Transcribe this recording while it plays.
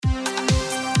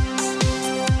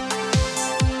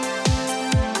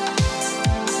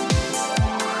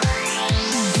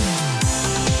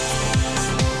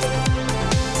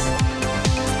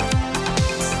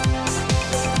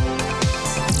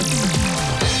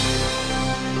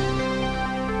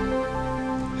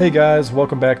Hey guys,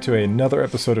 welcome back to another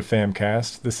episode of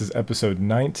Famcast. This is episode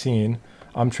 19.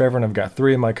 I'm Trevor and I've got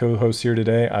three of my co-hosts here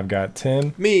today. I've got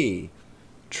Tim, Me.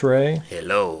 Trey,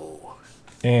 Hello.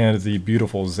 and the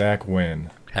beautiful Zach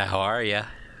Wynn. How are ya?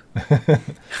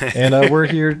 And we're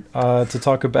here to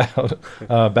talk about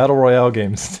Battle Royale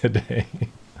games today.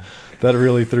 That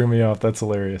really threw me off. That's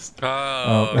hilarious.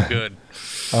 Oh, good.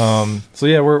 So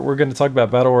yeah, we're going to talk about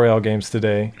Battle Royale games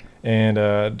today.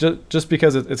 And just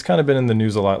because it's kind of been in the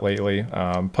news a lot lately.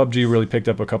 PUBG really picked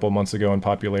up a couple months ago in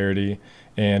popularity.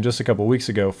 And just a couple weeks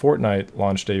ago, Fortnite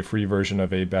launched a free version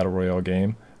of a Battle Royale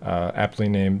game, aptly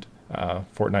named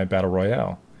Fortnite Battle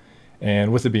Royale.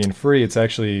 And with it being free, it's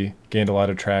actually gained a lot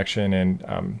of traction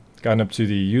and gotten up to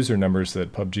the user numbers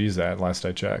that PUBG's at, last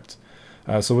I checked.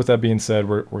 So with that being said,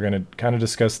 we're going to kind of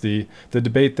discuss the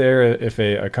debate there, if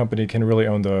a company can really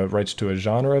own the rights to a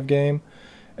genre of game,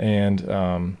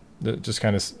 and just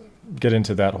kind of get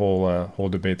into that whole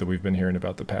debate that we've been hearing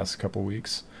about the past couple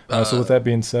weeks. So with that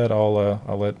being said,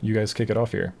 I'll let you guys kick it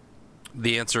off here.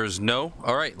 The answer is no.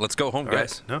 All right, let's go home,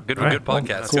 guys. No. Good All right.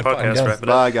 podcast. Cool. Good podcast. Yeah. Wrap it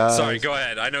up. Bye, guys. Sorry, go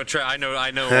ahead. I know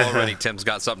already Tim's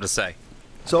got something to say.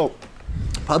 So,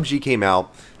 PUBG came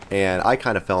out, and I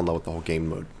kind of fell in love with the whole game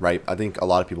mode, right? I think a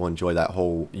lot of people enjoy that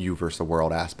whole you versus the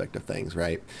world aspect of things,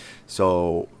 right?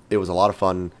 So, it was a lot of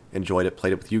fun, enjoyed it,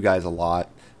 played it with you guys a lot,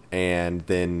 and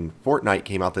then Fortnite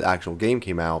came out, the actual game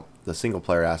came out, the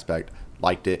single-player aspect,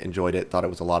 liked it, enjoyed it, thought it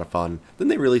was a lot of fun. Then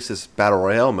they released this Battle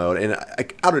Royale mode, and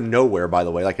out of nowhere, by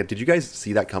the way, like, did you guys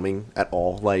see that coming at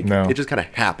all? Like, No. It just kind of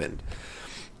happened.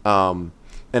 And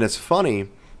it's funny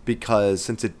because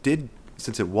since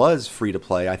it was free to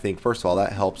play, I think first of all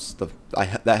that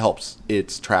helps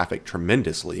its traffic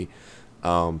tremendously.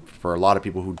 For a lot of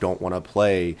people who don't want to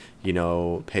play, pay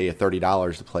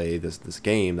 $30 to play this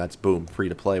game, that's boom, free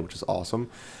to play, which is awesome.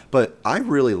 But I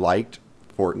really liked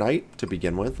Fortnite to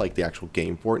begin with, like the actual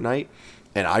game Fortnite,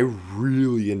 and I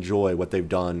really enjoy what they've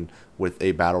done with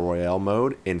a Battle Royale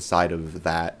mode inside of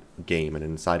that game and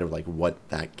inside of like what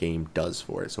that game does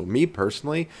for it. So me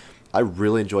personally, I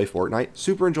really enjoy Fortnite,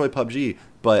 super enjoy PUBG,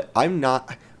 but I'm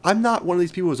not one of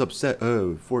these people who's upset,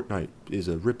 oh, Fortnite is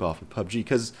a ripoff of PUBG,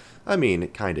 because, I mean,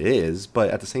 it kind of is,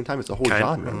 but at the same time, it's a whole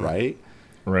genre, right?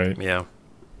 Right. Yeah.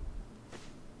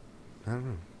 I don't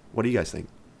know. What do you guys think?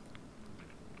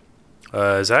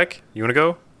 Zach, you want to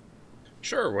go?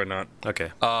 Sure, why not?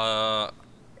 Okay.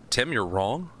 Tim, you're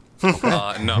wrong.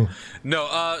 No.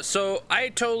 So I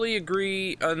totally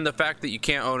agree on the fact that you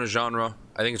can't own a genre.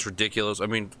 I think it's ridiculous. I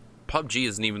mean, PUBG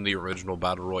isn't even the original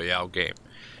Battle Royale game.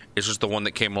 It's just the one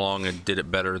that came along and did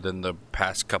it better than the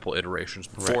past couple iterations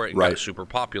before it got super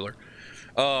popular.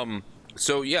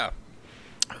 So yeah,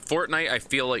 Fortnite, I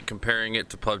feel like comparing it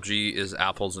to PUBG is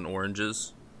apples and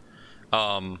oranges.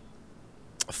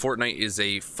 Fortnite is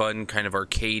a fun kind of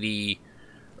arcadey,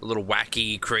 a little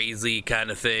wacky, crazy kind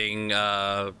of thing,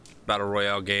 battle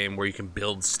royale game where you can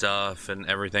build stuff and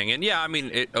everything. And yeah, I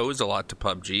mean, it owes a lot to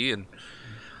PUBG,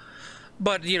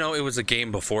 but it was a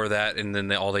game before that, and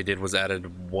then all they did was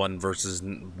added 1 versus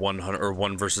 100 or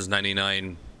 1 versus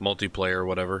 99 multiplayer or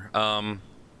whatever. I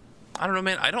don't know,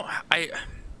 man.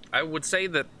 I would say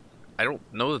that I don't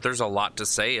know that there's a lot to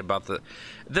say about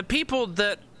the people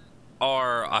that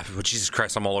are Jesus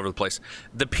Christ, I'm all over the place.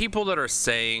 The people that are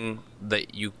saying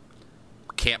that you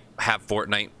can't have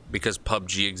Fortnite because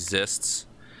PUBG exists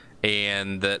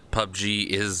and that PUBG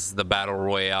is the battle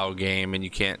royale game and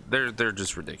you can't, they're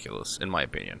just ridiculous in my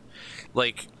opinion.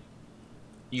 Like,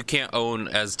 you can't own,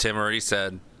 as Tim already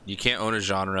said, you can't own a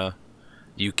genre.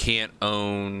 You can't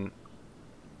own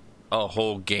a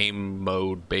whole game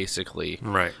mode, basically.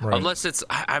 Right. Unless it's,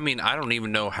 I mean, I don't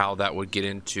even know how that would get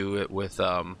into it with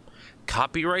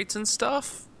copyrights and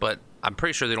stuff, but I'm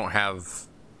pretty sure they don't have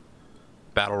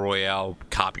Battle Royale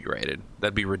copyrighted.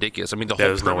 That'd be ridiculous. I mean, the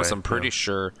whole premise, I'm pretty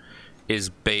sure, is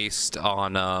based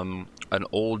on an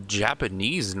old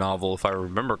Japanese novel, if I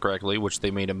remember correctly, which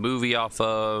they made a movie off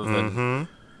of. And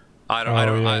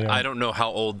I don't know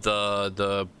how old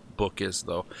the book is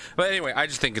though. But anyway, I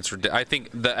just think it's I think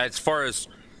that as far as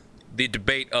the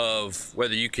debate of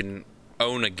whether you can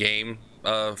own a game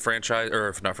franchise, or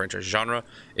if not franchise, genre,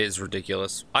 is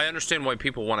ridiculous. I understand why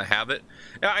people want to have it.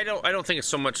 I don't think it's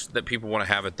so much that people want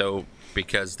to have it though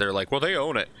because they're like, well, they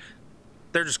own it.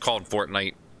 They're just called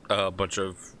Fortnite,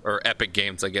 or Epic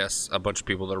Games, I guess, a bunch of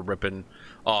people that are ripping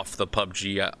off the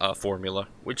PUBG formula,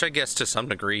 which I guess to some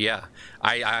degree, yeah.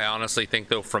 I honestly think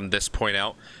though, from this point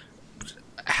out,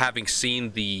 having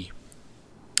seen the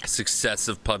success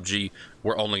of PUBG,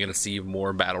 we're only going to see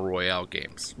more battle royale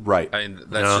games. Right. I mean,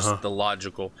 that's just the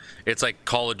logical. It's like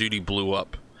Call of Duty blew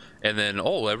up, And then,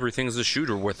 everything's a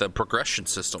shooter with a progression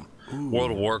system.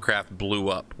 World of Warcraft blew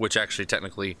up, which actually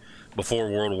technically, before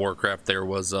World of Warcraft, there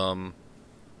was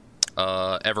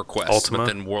EverQuest. Ultima? But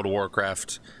then World of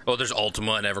Warcraft... Oh, there's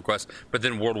Ultima and EverQuest. But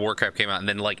then World of Warcraft came out, and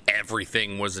then, like,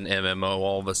 everything was an MMO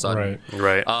all of a sudden.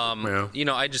 Right. You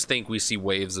know, I just think we see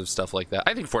waves of stuff like that.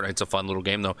 I think Fortnite's a fun little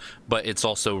game, though, but it's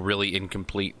also really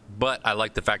incomplete. But I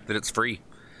like the fact that it's free.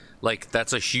 Like,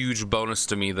 that's a huge bonus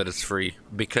to me that it's free,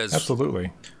 because...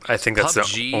 Absolutely. I think that's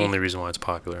PUBG the only reason why it's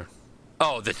popular.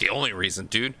 Oh, that's the only reason,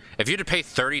 dude. If you had to pay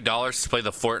 $30 to play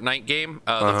the Fortnite game,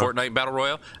 the Fortnite Battle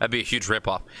Royale, that'd be a huge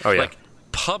ripoff. Oh, yeah. Like,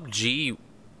 PUBG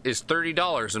is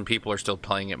 $30 and people are still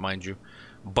playing it, mind you.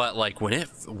 But, like, when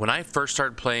I first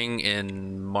started playing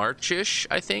in March-ish,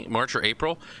 I think, March or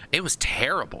April, it was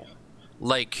terrible.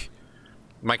 Like,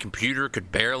 my computer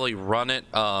could barely run it.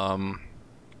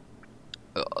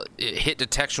 Hit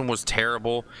detection was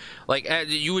terrible. Like,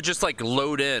 you would just, like,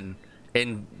 load in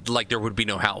and, like, there would be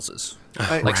no houses.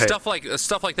 Like, stuff like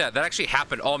that actually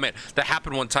happened. Oh man, that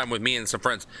happened one time with me and some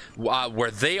friends,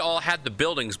 where they all had the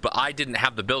buildings but I didn't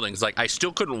have the buildings. Like, I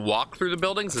still couldn't walk through the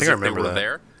buildings as if they were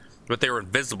there, but they were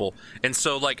invisible. And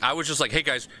so, like, I was just like, hey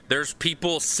guys, there's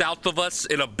people south of us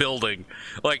in a building,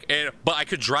 like, but I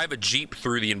could drive a Jeep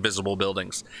through the invisible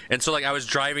buildings. And so, like, I was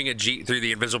driving a Jeep through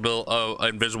the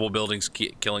invisible buildings,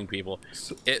 killing people.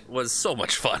 It was so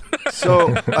much fun.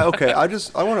 So okay, I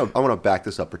want to back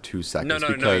this up for 2 seconds.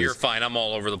 No, you're fine. I'm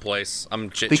all over the place. I'm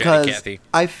chatting Kathy.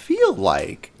 I feel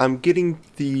like I'm getting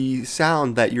the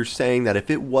sound that you're saying that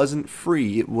if it wasn't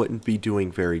free, it wouldn't be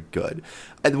doing very good,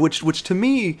 and which to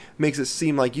me makes it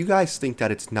seem like you guys think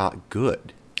that it's not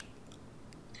good.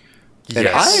 And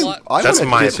Yes. I That's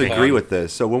want my to disagree opinion. with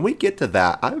this. So when we get to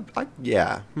that,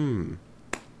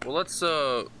 Well,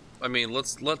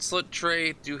 let's let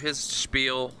Trey do his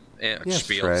spiel. Yes,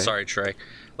 Spiel. Trey. Sorry, Trey.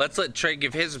 Let's let Trey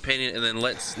give his opinion, and then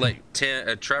let's let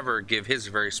Trevor give his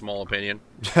very small opinion.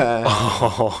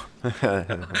 Oh,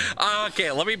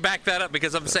 Okay, let me back that up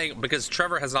because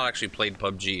Trevor has not actually played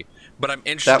PUBG, but I'm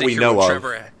interested That to we hear know what of.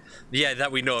 Trevor. Yeah,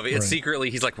 that we know of. It's secretly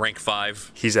he's like rank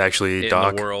 5 he's actually in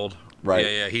Doc. the world. Right.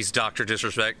 Yeah, he's Dr.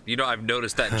 Disrespect. You know, I've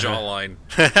noticed that jawline,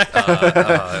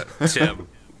 Tim,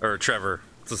 or Trevor.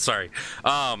 So sorry.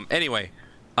 Anyway,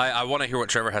 I want to hear what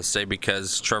Trevor has to say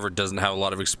because Trevor doesn't have a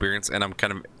lot of experience, and I'm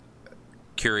kind of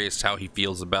curious how he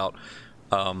feels about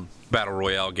Battle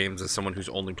Royale games as someone who's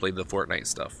only played the Fortnite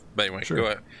stuff. But anyway, Sure. go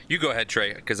ahead. You go ahead,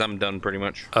 Trey, because I'm done pretty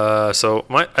much. So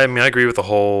I agree with the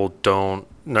whole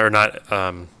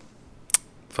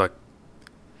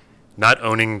not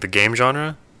owning the game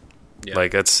genre. Yeah.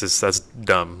 Like, that's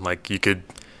dumb. Like, you could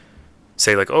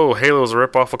say, like, oh, Halo's a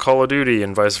ripoff of Call of Duty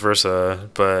and vice versa,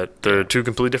 but they're two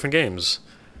completely different games.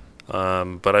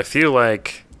 But I feel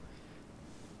like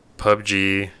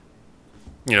PUBG,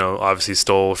 you know, obviously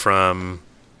stole from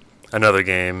another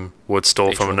game, Wood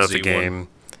stole from another H1Z1. game.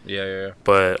 Yeah.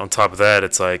 But on top of that,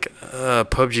 it's like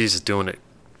PUBG's doing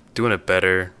it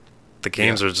better. The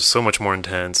games are just so much more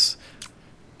intense.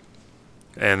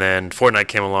 And then Fortnite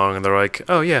came along, and they're like,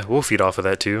 "Oh yeah, we'll feed off of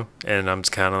that too." And I'm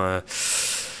just I'm a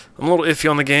little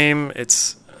iffy on the game.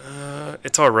 It's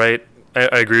all right.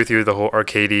 I agree with you. The whole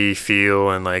arcadey feel,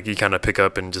 and like you kind of pick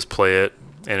up and just play it,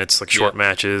 and it's like short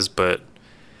matches. But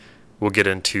we'll get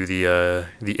into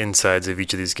the insides of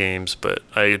each of these games. But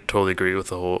I totally agree with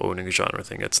the whole owning a genre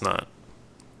thing. That's not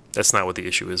what the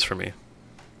issue is for me.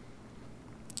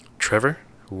 Trevor,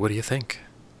 what do you think?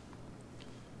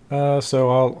 So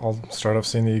I'll start off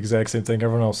saying the exact same thing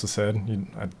everyone else has said.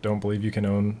 I don't believe you can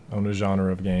own a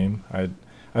genre of game. I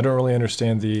don't really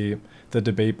understand the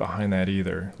debate behind that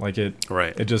either. Like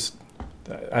Right. I just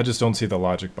don't see the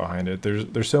logic behind it.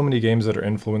 There's so many games that are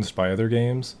influenced by other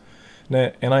games,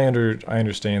 and I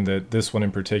understand that this one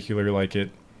in particular,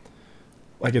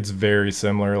 it's very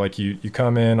similar. Like you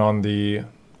come in on the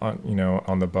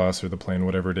bus or the plane,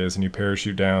 whatever it is, and you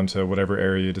parachute down to whatever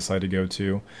area you decide to go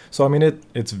to. So, I mean,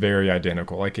 it's very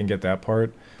identical. I can get that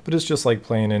part, but it's just like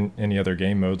playing in any other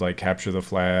game mode, like capture the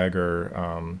flag or,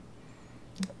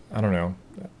 I don't know,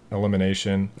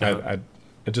 elimination.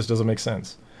 It just doesn't make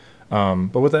sense.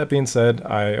 But with that being said,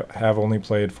 I have only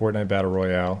played Fortnite Battle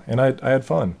Royale, and I had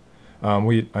fun. I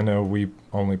know we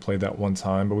only played that one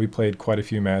time, but we played quite a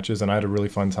few matches, and I had a really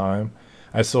fun time.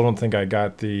 I still don't think I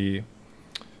got the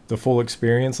full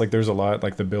experience. Like, there's a lot,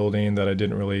 like the building, that I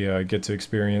didn't really get to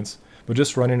experience, but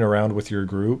just running around with your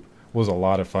group was a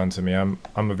lot of fun to me. I'm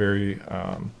a very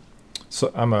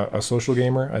I'm a social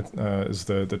gamer, is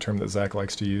the term that Zach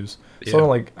likes to use. Yeah.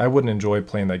 So I wouldn't enjoy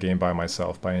playing that game by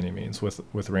myself by any means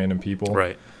with random people.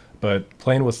 Right. But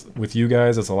playing with you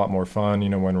guys, it's a lot more fun. You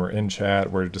know, when we're in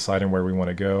chat, we're deciding where we want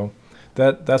to go.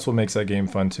 that's what makes that game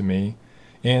fun to me.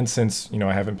 And since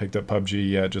I haven't picked up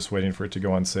PUBG yet, just waiting for it to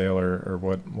go on sale or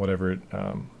whatever,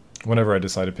 whenever I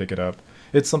decide to pick it up,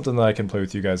 it's something that I can play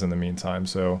with you guys in the meantime.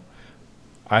 So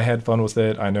I had fun with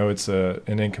it. I know it's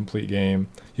an incomplete game.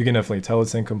 You can definitely tell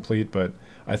it's incomplete, but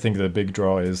I think the big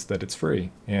draw is that it's free.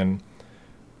 And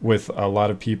with a lot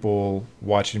of people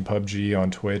watching PUBG on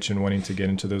Twitch and wanting to get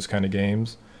into those kind of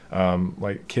games,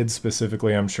 like kids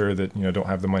specifically, I'm sure that don't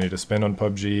have the money to spend on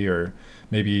PUBG, or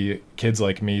maybe kids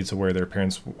like me to where their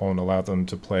parents won't allow them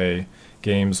to play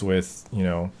games with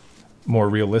more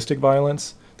realistic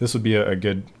violence. This would be a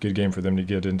good game for them to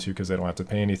get into because they don't have to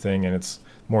pay anything, and it's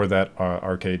more that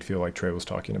arcade feel like Trey was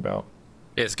talking about.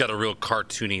 Yeah, it's got a real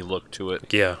cartoony look to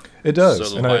it. Yeah, it does, so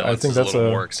the and I think that's a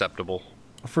little more acceptable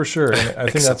for sure. And I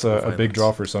think that's a big violence.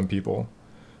 draw for some people.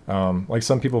 Like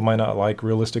some people might not like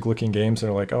realistic looking games.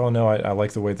 They're like, oh no, I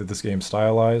like the way that this game's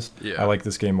stylized. Yeah. I like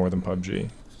this game more than PUBG.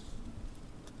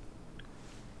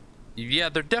 Yeah,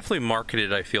 they're definitely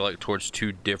marketed, I feel like, towards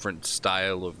two different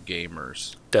style of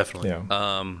gamers. definitely.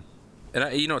 Yeah.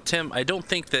 And Tim, I don't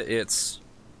think that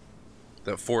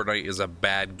Fortnite is a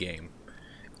bad game.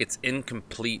 It's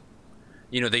incomplete.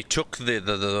 They took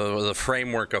the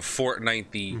framework of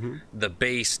Fortnite, the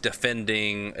base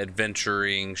defending,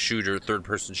 adventuring shooter,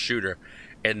 third-person shooter,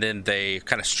 and then they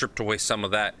kind of stripped away some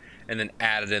of that and then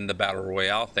added in the Battle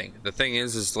Royale thing. The thing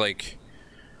is like,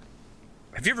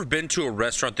 have you ever been to a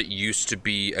restaurant that used to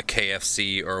be a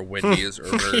KFC or a Wendy's or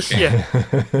a Burger King?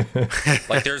 Yeah.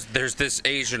 Like there's this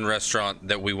Asian restaurant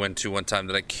that we went to one time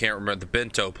that I can't remember, the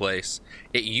bento place.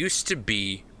 It used to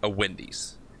be a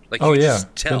Wendy's. Like, Oh you yeah,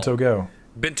 just tell. Bento Go.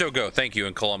 Bento Go, thank you,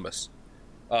 in Columbus.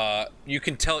 You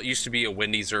can tell it used to be a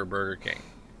Wendy's or a Burger King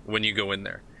when you go in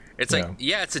there. It's like,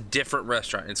 yeah, it's a different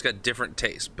restaurant. It's got different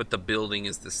tastes, but the building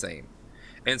is the same.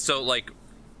 And so, like,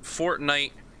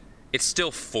 Fortnite, it's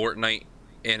still Fortnite,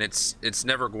 and it's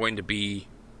never going to be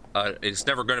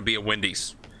a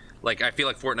Wendy's. Like, I feel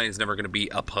like Fortnite is never going to be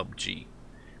a PUBG,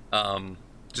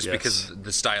 just because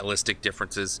the stylistic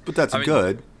differences. But that's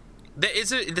good.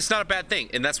 It's not a bad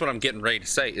thing, and that's what I'm getting ready to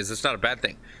say. Is it's not a bad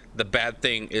thing. The bad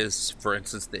thing is, for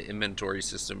instance, the inventory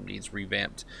system needs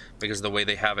revamped because the way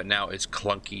they have it now is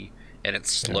clunky and it's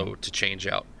slow to change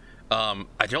out.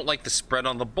 I don't like the spread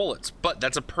on the bullets, but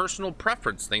that's a personal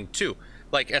preference thing too.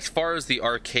 Like, as far as the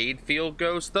arcade feel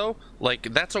goes, though,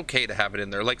 like, that's okay to have it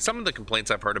in there. Like, some of the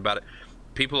complaints I've heard about it,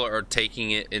 people are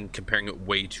taking it and comparing it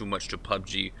way too much to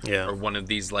PUBG or one of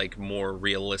these, like, more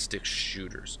realistic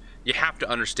shooters. You have to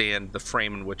understand the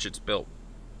frame in which it's built.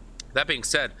 That being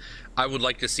said, I would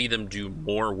like to see them do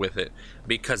more with it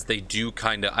because they do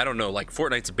kind of, I don't know, like,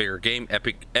 Fortnite's a bigger game.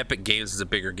 Epic Games is a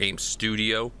bigger game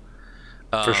studio.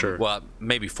 For sure. Well,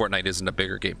 maybe Fortnite isn't a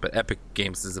bigger game, but Epic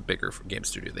Games is a bigger game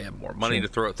studio. They have more money to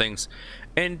throw at things.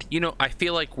 And, I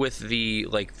feel like with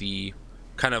the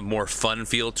kind of more fun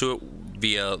feel to it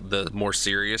via the more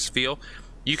serious feel,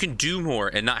 you can do more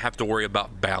and not have to worry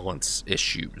about balance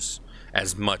issues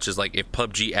as much as, like, if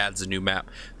PUBG adds a new map,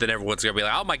 then everyone's gonna be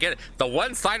like, oh my god, the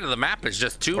one side of the map is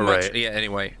just too much. Yeah,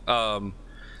 anyway, so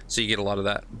you get a lot of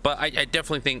that. But I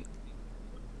definitely think,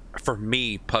 for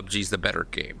me, PUBG's the better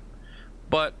game.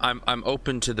 But I'm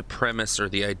open to the premise or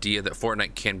the idea that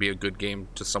Fortnite can be a good game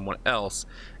to someone else.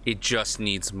 It just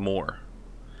needs more.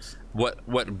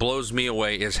 What blows me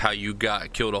away is how you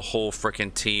killed a whole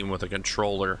freaking team with a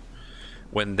controller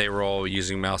when they were all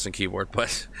using mouse and keyboard.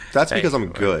 But that's because I'm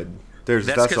good. That's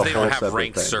because they a whole don't have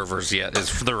ranked thing. servers yet,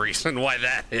 is the reason why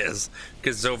that is.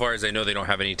 Because so far as I know, they don't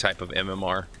have any type of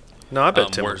MMR. No, I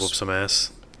bet Tim would whoop some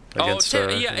ass against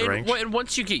and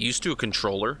once you get used to a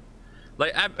controller,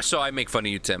 like, so I make fun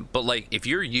of you, Tim, but, like, if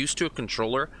you're used to a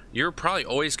controller, you're probably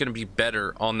always going to be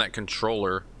better on that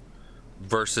controller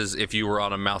versus if you were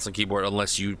on a mouse and keyboard,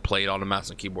 unless you played on a mouse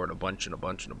and keyboard a bunch.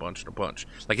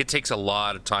 Like, it takes a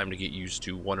lot of time to get used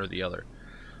to one over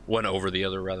the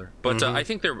other, rather. But I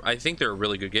think they're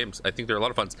really good games. I think they're a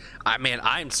lot of fun.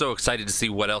 I'm so excited to see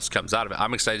what else comes out of it.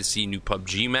 I'm excited to see new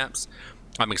PUBG maps.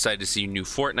 I'm excited to see new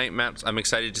Fortnite maps. I'm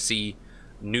excited to see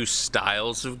new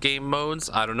styles of game modes.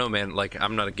 I don't know, man. Like,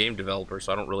 I'm not a game developer,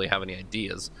 so I don't really have any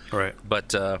ideas. Right.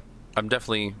 But I'm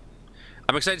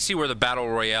excited to see where the battle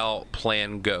royale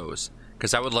plan goes,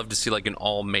 because I would love to see, like, an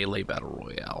all melee battle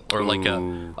royale, or like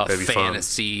a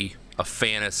fantasy. A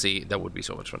fantasy, that would be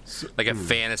so much fun. Like a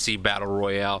fantasy battle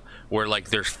royale where,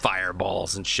 like, there's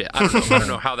fireballs and shit. I don't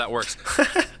know how that works.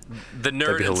 The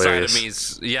nerd inside of me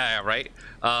is right.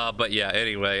 But yeah,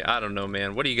 anyway, I don't know,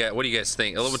 man. What do you guys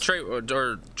think?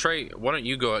 Trey, why don't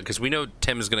you go? Because we know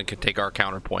Tim is going to take our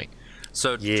counterpoint.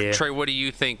 So Trey, what do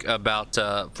you think about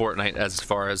Fortnite as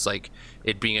far as, like,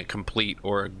 it being a complete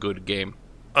or a good game?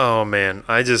 Oh man,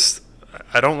 I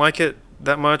don't like it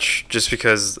that much just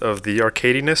because of the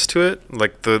arcadiness to it.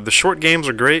 Like the short games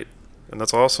are great, and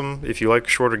that's awesome if you like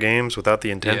shorter games without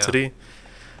the intensity.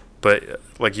 But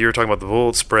like you were talking about the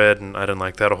bullet spread, and I didn't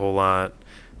like that a whole lot.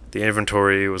 The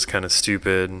inventory was kind of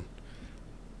stupid.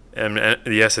 And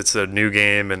yes, it's a new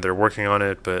game and they're working on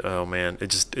it, but oh man,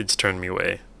 it's turned me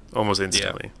away almost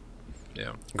instantly.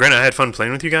 Yeah. Granted, I had fun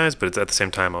playing with you guys, but at the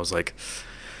same time, I was like,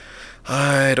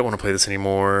 I don't want to play this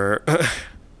anymore.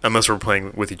 Unless we're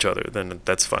playing with each other, then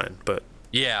that's fine. But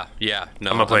Yeah.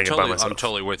 No, I'm not playing it by totally, myself. I'm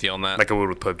totally with you on that. like I would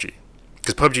with PUBG,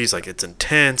 because PUBG is like it's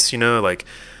intense, like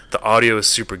the audio is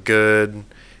super good.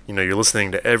 You're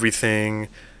listening to everything.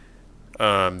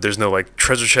 There's no like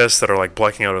treasure chests that are like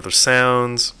blocking out other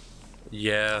sounds,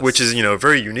 Yes. which is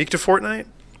very unique to Fortnite.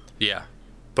 Yeah.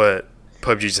 But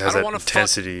PUBG just I has don't that wanna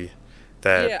intensity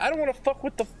that Yeah, I don't want to fuck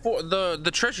with the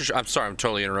treasure. I'm sorry, I'm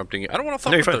totally interrupting you. I don't want to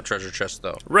fuck No, with you're the fine. treasure chest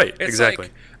though. Right, It's exactly.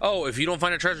 Like, oh, if you don't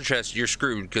find a treasure chest, you're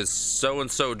screwed because so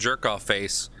and so jerk off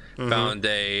face found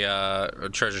a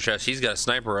treasure chest. He's got a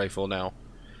sniper rifle now.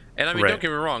 And I mean, Right. don't get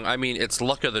me wrong. I mean, it's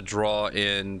luck of the draw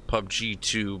in PUBG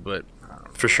too, but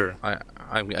for sure.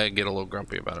 I get a little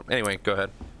grumpy about it. Anyway, go ahead.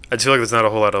 I just feel like there's not a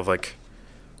whole lot of like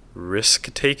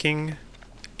risk taking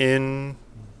in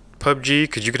PUBG,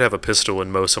 because you could have a pistol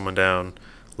and mow someone down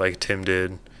like Tim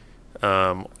did,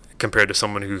 compared to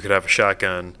someone who could have a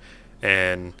shotgun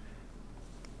and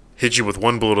hit you with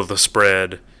one bullet of the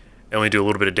spread and only do a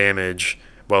little bit of damage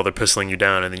while they're pistoling you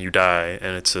down, and then you die,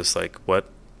 and it's just like what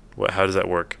how does that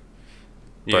work?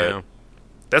 Yeah. But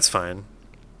that's fine.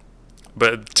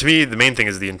 But to me, the main thing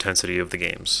is the intensity of the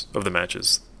games, of the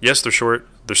matches. Yes, they're short,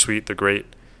 they're sweet, they're great,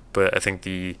 but I think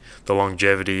the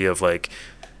longevity of like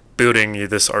building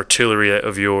this artillery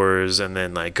of yours and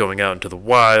then like going out into the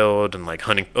wild and like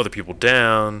hunting other people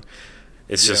down,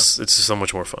 it's just so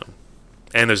much more fun.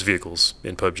 And there's vehicles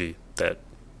in PUBG that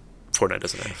Fortnite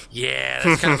doesn't have. Yeah,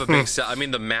 that's kind of a big sell. I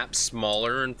mean, the map's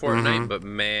smaller in Fortnite, but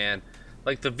man,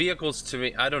 like the vehicles to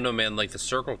me, I don't know, man. Like the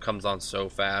circle comes on so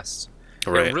fast.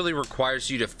 Right. It really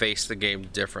requires you to face the game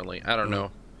differently. I don't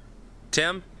know.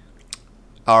 Tim?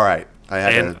 All right, I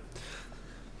had And- to.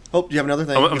 Oh, do you have another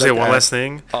thing? I'm saying one last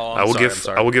thing. Oh, I will I'm give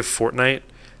sorry. I will give Fortnite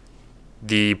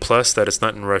the plus that it's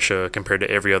not in Russia compared to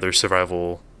every other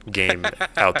survival game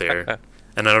out there.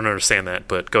 And I don't understand that,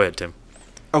 but go ahead, Tim.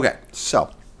 Okay,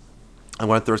 so I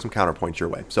want to throw some counterpoints your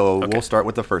way. So Okay. we'll start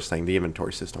with the first thing, the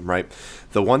inventory system, right?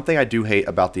 The one thing I do hate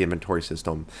about the inventory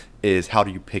system is how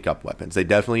do you pick up weapons. They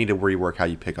definitely need to rework how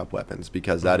you pick up weapons,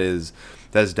 because that is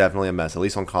definitely a mess, at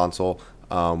least on console.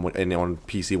 And on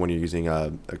PC, when you're using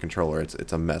a controller,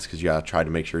 it's a mess because you gotta try to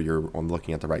make sure you're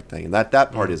looking at the right thing, and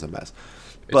that part is a mess.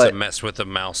 It's a mess with the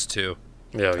mouse too.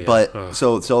 Yeah, yeah. But Ugh.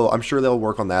 so I'm sure they'll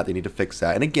work on that. They need to fix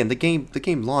that. And again, the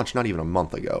game launched not even a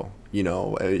month ago.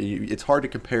 It's hard to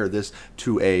compare this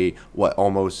to a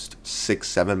almost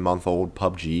 6-7 month old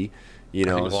PUBG. I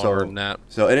think longer than that.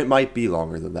 So and it might be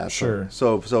longer than that. Sure.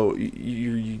 So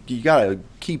you gotta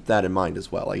keep that in mind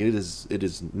as well. Like it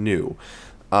is new,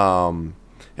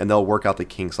 and they'll work out the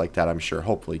kinks like that. I'm sure.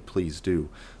 Hopefully, please do.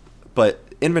 But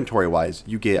inventory wise,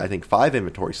 you get I think 5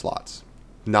 inventory slots,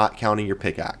 not counting your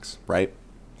pickaxe, right?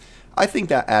 I think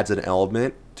that adds an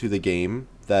element to the game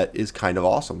that is kind of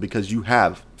awesome because you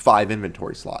have 5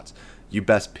 inventory slots. You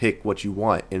best pick what you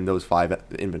want in those 5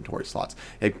 inventory slots.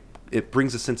 It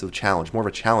brings a sense of challenge, more of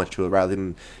a challenge to it rather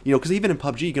than, because even in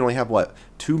PUBG you can only have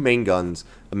 2 main guns,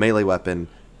 a melee weapon,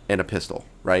 and a pistol,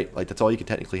 right? Like that's all you can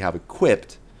technically have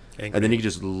equipped, and then you can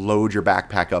just load your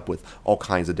backpack up with all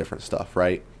kinds of different stuff,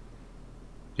 right?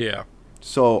 Yeah.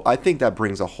 So I think that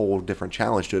brings a whole different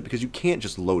challenge to it because you can't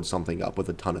just load something up with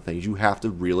a ton of things. You have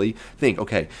to really think,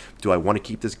 okay, do I want to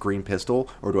keep this green pistol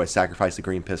or do I sacrifice the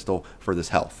green pistol for this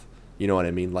health? You know what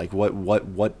I mean? Like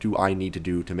what do I need to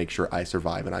do to make sure I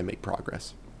survive and I make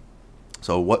progress?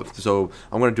 So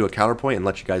I'm going to do a counterpoint and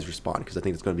let you guys respond because I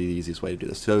think it's going to be the easiest way to do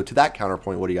this. So to that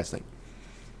counterpoint, what do you guys think?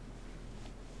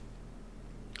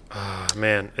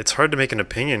 Man, it's hard to make an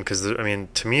opinion because,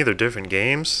 to me, they're different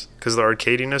games because the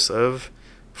arcadiness of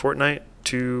Fortnite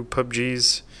to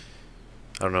PUBG's,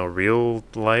 I don't know, real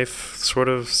life sort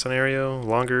of scenario,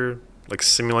 longer, like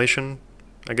simulation,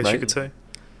 I guess you Right. could say.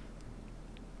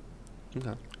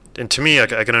 Okay. And to me, I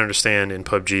can understand in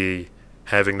PUBG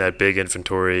having that big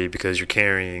inventory because you're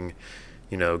carrying,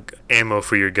 ammo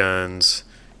for your guns,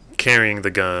 carrying the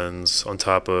guns on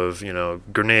top of,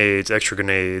 grenades, extra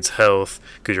grenades, health,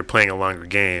 because you're playing a longer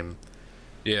game.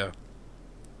 Yeah.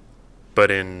 But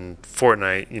in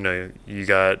Fortnite, you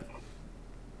got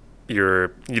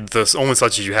the only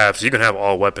slots you have, so you can have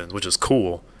all weapons, which is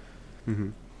cool. Mm-hmm.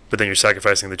 But then you're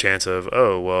sacrificing the chance of,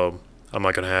 oh, well, I'm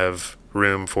not gonna have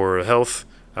room for health.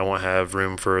 I won't have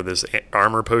room for this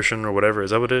armor potion or whatever.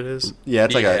 Is that what it is? Yeah,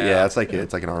 it's like Yeah. it's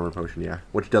like an armor potion, yeah,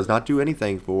 which does not do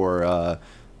anything for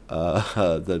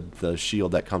the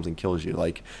shield that comes and kills you.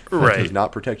 Like, it Right. does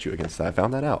not protect you against that. I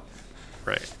found that out.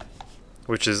 Right.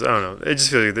 Which is, I don't know. I just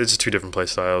feel like it's just two different play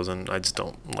styles, and I just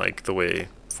don't like the way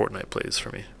Fortnite plays for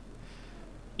me.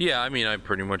 Yeah, I mean, I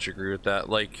pretty much agree with that.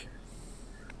 Like,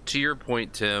 to your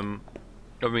point, Tim,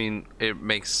 I mean, it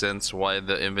makes sense why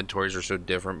the inventories are so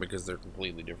different because they're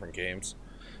completely different games.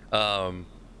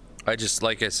 I just,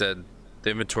 like I said,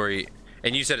 the inventory,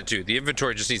 and you said it too, the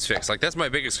inventory just needs fixed. Like, that's my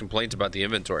biggest complaint about the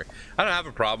inventory. I don't have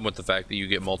a problem with the fact that you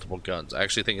get multiple guns. I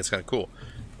actually think it's kind of cool.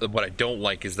 What I don't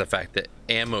like is the fact that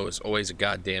ammo is always a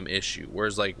goddamn issue.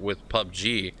 Whereas, like, with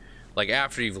PUBG, like,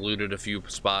 after you've looted a few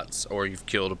spots or you've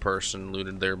killed a person,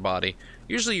 looted their body,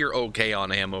 usually you're okay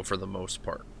on ammo for the most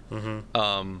part.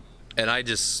 And I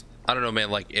don't know, man,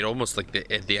 like, it almost, like,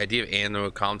 the idea of ammo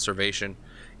conservation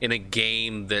in a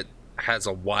game that has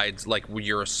a wide, like,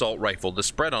 your assault rifle, the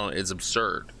spread on it is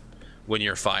absurd when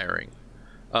you're firing.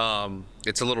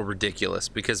 It's a little ridiculous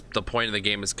because the point of the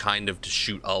game is kind of to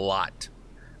shoot a lot,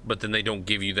 but then they don't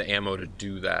give you the ammo to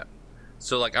do that.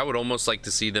 So, like, I would almost like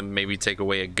to see them maybe take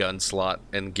away a gun slot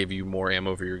and give you more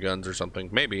ammo for your guns or something.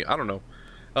 Maybe, I don't know.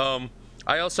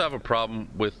 I also have a problem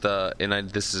with,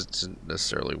 this isn't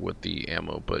necessarily with the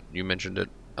ammo, but you mentioned it,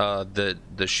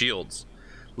 the shields.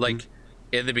 Like,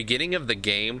 in the beginning of the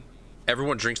game,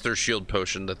 everyone drinks their shield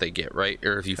potion that they get, right?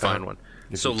 Or if you find one.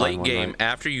 So late game, right?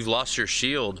 after you've lost your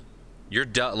shield, you're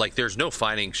done. Like, there's no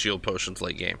finding shield potions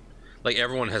late game. Like,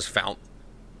 everyone has found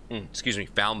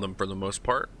them for the most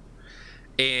part.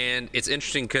 And it's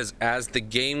interesting because as the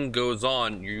game goes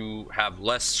on, you have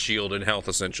less shield and health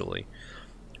essentially.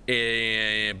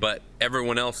 But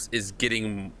everyone else is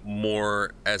getting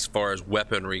more as far as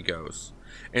weaponry goes.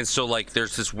 And so, like,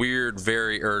 there's this weird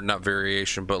not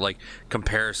variation, but like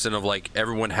comparison of like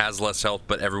everyone has less health,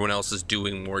 but everyone else is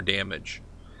doing more damage.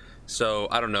 So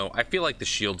I don't know. I feel like the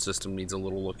shield system needs a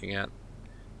little looking at.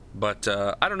 But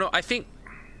I don't know. I think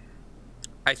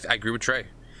I agree with Trey.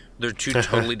 They're two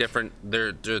totally different.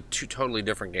 They're two totally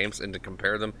different games, and to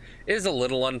compare them is a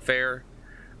little unfair.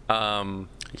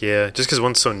 Yeah, just because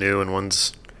one's so new and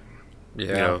one's, Yeah.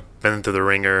 you know, been through the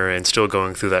ringer and still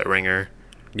going through that ringer.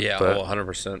 Yeah, But-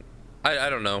 100%. I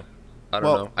don't know. I don't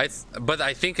Well- know. But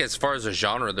I think as far as a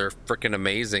genre, they're freaking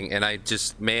amazing, and I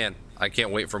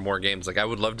can't wait for more games. Like, I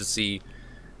would love to see,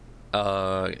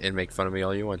 and make fun of me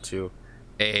all you want to,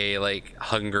 a like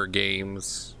Hunger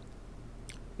Games,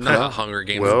 not a Hunger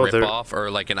Games Well, there- ripoff or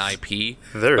like an IP.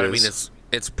 There but is. I mean,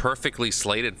 it's perfectly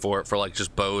slated for like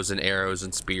just bows and arrows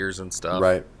and spears and stuff.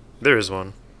 Right? There is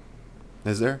one.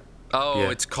 Is there? Oh, Yeah.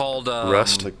 it's called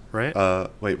Rust, like, right?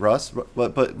 Wait, Rust?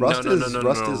 But Rust No, is no,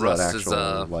 Rust no, is Rust an is,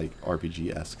 actual like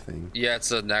RPG-esque thing. Yeah,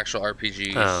 it's an actual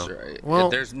RPG. Oh, well-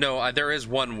 There is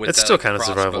one with. It's still kinda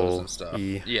crossbows survival-y. and stuff.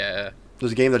 Yeah,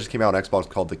 There's a game that just came out on Xbox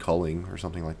called The Culling or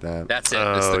something like that. that's it.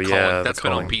 It's Oh, the yeah, Calling. the That's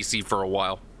been on Calling. PC for a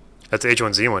while. That's the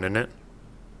H1Z1, isn't it?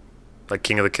 Like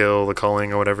King of the Kill, The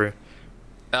Calling, or whatever.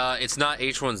 It's not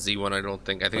H1Z1. I don't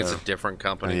think. I think it's a different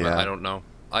company, but Yeah. I don't know.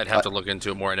 I'd have to look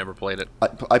into it more. I never played it.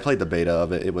 I played the beta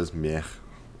of it. It was meh.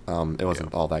 It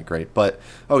wasn't all that great. But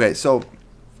okay, so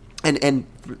and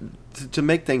to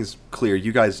make things clear,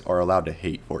 you guys are allowed to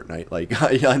hate Fortnite. Like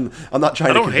I'm not trying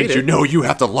I to don't hate convince you. it. No, you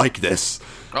have to like this.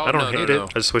 Oh, I don't no, hate no,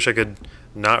 it. I just wish I could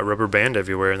not rubber band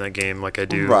everywhere in that game like I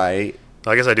do. Right.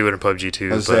 I guess I do it in PUBG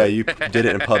too. I was but say you did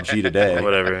it in PUBG today.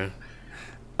 whatever.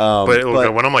 But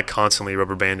But when I'm like constantly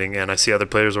rubber banding and I see other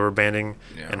players rubber banding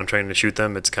Yeah. and I'm trying to shoot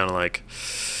them, it's kind of like,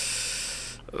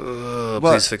 Well-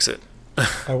 please fix it.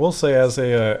 I will say, as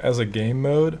a game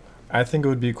mode, I think it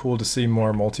would be cool to see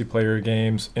more multiplayer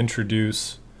games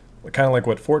introduce, kind of like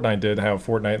what Fortnite did. How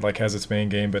Fortnite like has its main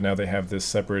game, but now they have this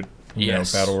separate,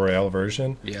 Yes. battle royale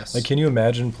version. Yes. Like, can you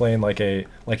imagine playing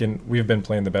we've been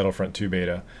playing the Battlefront 2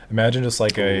 beta. Imagine just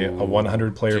like a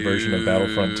 100 player version of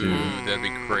Battlefront 2. Dude, that'd be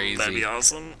crazy. That'd be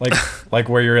awesome. Like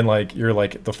where you're in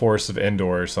the Forest of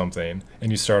Endor or something,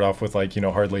 and you start off with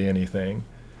hardly anything.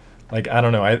 Like, I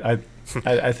don't know.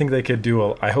 I think they could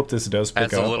do I hope this does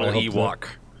pick As up. a little I hope Ewok.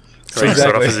 So you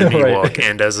start off as an Exactly, Ewok right.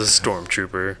 and as a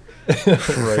stormtrooper,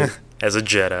 right. as a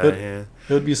Jedi. But- Yeah.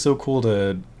 It would be so cool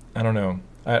to, I don't know.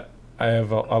 I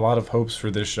have a lot of hopes for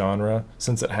this genre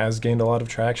since it has gained a lot of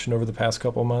traction over the past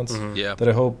couple months. Yeah. That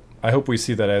I hope we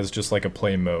see that as just like a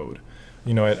play mode.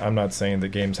 I'm not saying that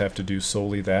games have to do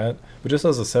solely that, but just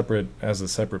as a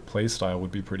separate play style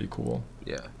would be pretty cool.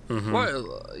 Yeah. Mm-hmm.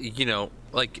 Well,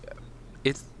 like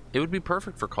it would be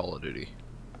perfect for Call of Duty.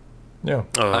 Yeah.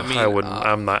 Oh, I mean, I wouldn't.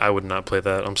 I would not play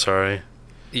that. I'm sorry.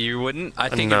 You wouldn't? I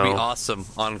think it'd be No. awesome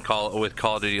on Call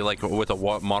of Duty, like with a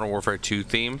Modern Warfare 2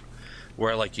 theme,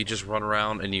 where like you just run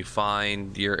around and you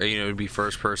find your, it'd be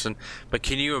first person. But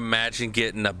can you imagine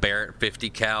getting a Barrett 50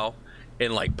 cal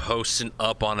and like posting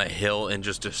up on a hill and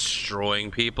just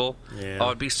destroying people? Yeah. Oh,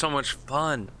 it'd be so much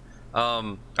fun. I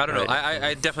don't know. Right.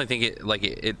 I definitely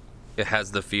think it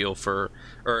has the feel for,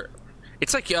 or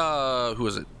it's like who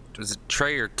was it? Was it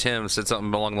Trey or Tim said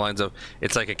something along the lines of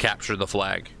it's like a capture the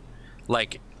flag.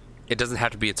 Like, it doesn't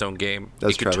have to be its own game.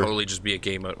 That's it could Trevor. totally just be a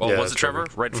game mode. Oh, Yeah, was it Trevor?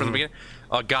 Trevor. Right from the beginning?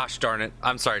 Oh, gosh darn it.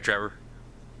 I'm sorry, Trevor.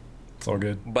 It's all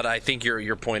good. But I think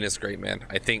your point is great, man.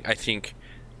 I think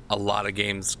a lot of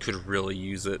games could really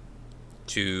use it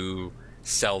to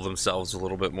sell themselves a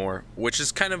little bit more, which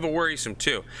is kind of a worrisome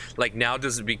too. Like, now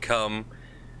does it become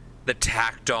the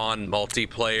tacked on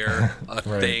multiplayer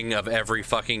Right. thing of every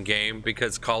fucking game?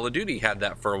 Because Call of Duty had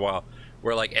that for a while,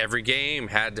 where like every game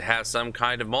had to have some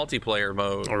kind of multiplayer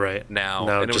mode. Right. Now,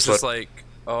 No, and it was just just like,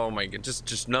 oh my god,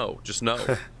 just no.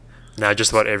 Now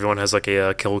just about everyone has like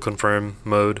a kill confirm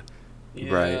mode.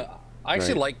 Yeah, Right. I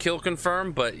actually Right. like kill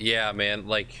confirm, but yeah, man,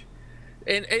 like,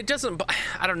 and it doesn't.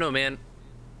 I don't know, man.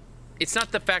 It's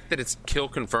not the fact that it's kill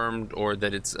confirmed or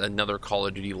that it's another Call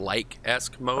of Duty like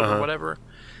esque mode or whatever.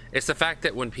 It's the fact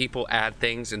that when people add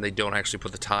things and they don't actually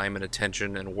put the time and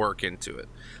attention and work into it,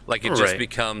 like it just Right.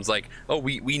 becomes like, oh,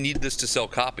 we need this to sell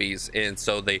copies, and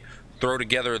so they throw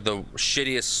together the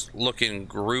shittiest looking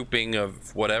grouping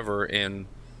of whatever and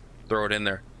throw it in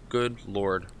there. Good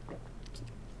lord.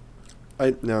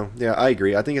 I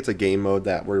agree. I think it's a game mode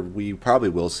that we probably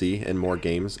will see in more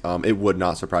games. It would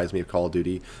not surprise me if Call of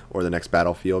Duty or the next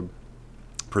Battlefield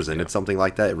presented something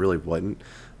like that. It really wouldn't.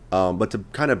 But to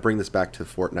kind of bring this back to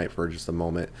Fortnite for just a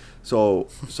moment, so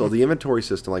the inventory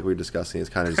system, like we were discussing, is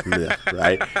kind of just myth,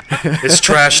 right? It's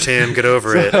trash, Tim. Get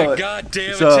over it. God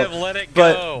damn it, So, Tim, let it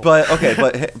go. but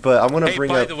I want to Hey,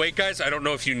 bring by up. the way, guys, I don't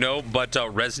know if you know, but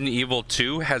Resident Evil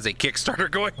 2 has a Kickstarter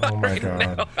going on Oh my right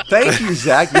now. god. Thank you,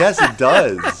 Zach. Yes, it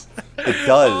does. It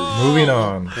does. Moving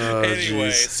on. Anyway,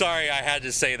 jeez. sorry, I had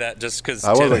to say that just because.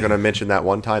 I wasn't going to mention that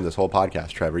one time this whole podcast,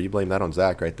 Trevor. You blame that on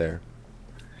Zach right there.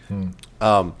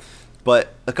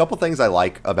 But a couple things I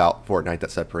like about Fortnite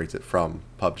that separates it from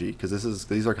PUBG, because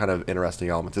these are kind of interesting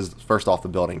elements. This is first off the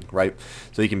building, right?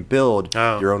 So you can build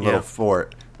your own little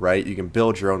fort, right? You can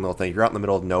build your own little thing. If you're out in the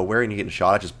middle of nowhere and you're getting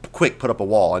shot at, just quick put up a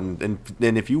wall. And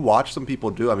if you watch some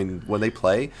people do, I mean, when they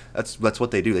play, that's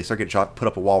what they do. They start getting shot, put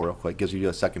up a wall real quick. Gives you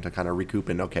a second to kind of recoup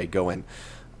and okay, go in.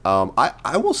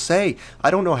 I will say, I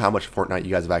don't know how much Fortnite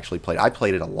you guys have actually played. I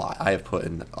played it a lot. I have put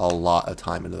in a lot of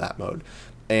time into that mode.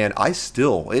 And it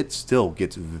still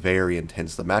gets very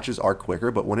intense. The matches are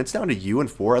quicker, but when it's down to you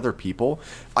and 4 other people,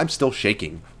 I'm still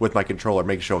shaking with my controller,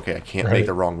 making sure, okay, I can't make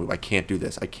the wrong move. I can't do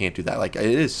this. I can't do that. Like, it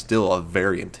is still a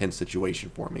very intense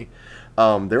situation for me.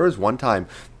 There was one time,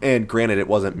 and granted, it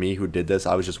wasn't me who did this.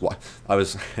 It's one of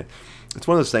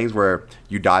those things where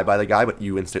you die by the guy, but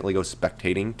you instantly go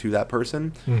spectating to that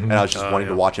person. And I was just wanting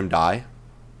to watch him die.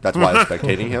 That's why I was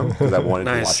spectating him, because I wanted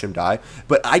to watch him die.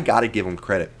 But I got to give him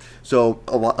credit. So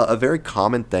a very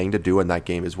common thing to do in that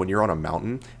game is when you're on a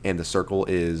mountain and the circle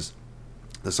is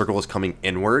coming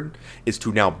inward, is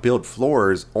to now build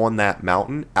floors on that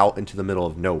mountain out into the middle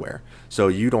of nowhere. So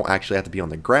you don't actually have to be on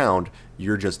the ground.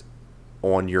 You're just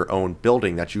on your own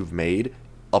building that you've made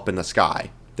up in the sky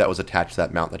that was attached to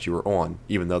that mountain that you were on,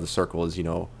 even though the circle is,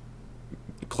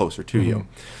 closer to you.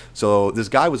 So this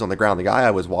guy was on the ground. The guy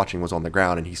I was watching was on the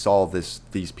ground, and he saw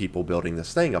these people building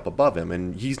this thing up above him,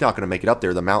 and he's not going to make it up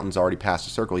there. The mountain's already past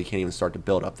the circle. He can't even start to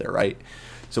build up there, right?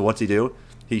 So what's he do?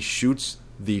 He shoots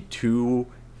the 2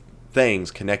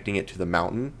 things connecting it to the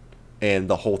mountain, and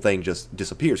the whole thing just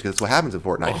disappears, because that's what happens in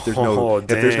Fortnite. If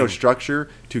there's no structure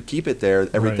to keep it there,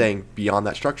 everything beyond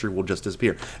that structure will just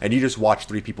disappear. And you just watch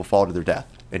 3 people fall to their death,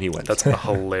 and he wins. That's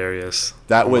hilarious.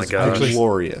 That Oh my was gosh.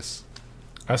 glorious.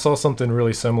 I saw something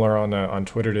really similar on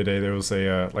Twitter today. There was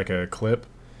a clip.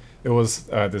 It was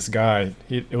this guy.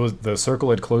 The circle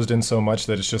had closed in so much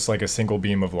that it's just like a single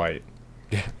beam of light.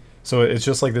 Yeah. So it's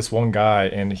just like this one guy,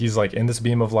 and he's like in this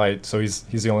beam of light. So he's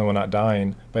the only one not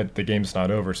dying, but the game's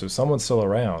not over. So someone's still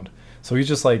around. So he's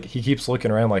just like, he keeps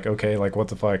looking around like, okay, like what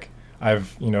the fuck?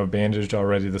 I've bandaged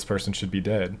already. This person should be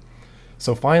dead.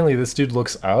 So finally, this dude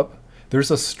looks up. There's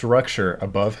a structure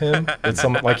above him. It's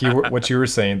what you were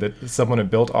saying, that someone had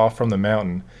built off from the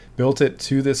mountain, built it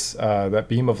to this that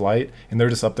beam of light, and they're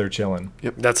just up there chilling.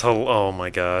 That's oh my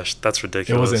gosh, that's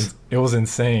ridiculous. It was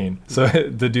insane. So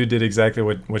the dude did exactly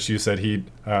what you said. He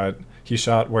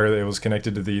shot where it was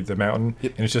connected to the mountain,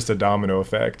 and it's just a domino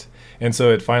effect. And so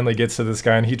it finally gets to this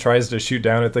guy, and he tries to shoot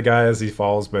down at the guy as he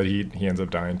falls, but he ends up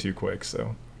dying too quick.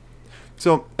 So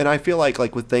So, and I feel like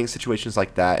with things, situations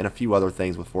like that, and a few other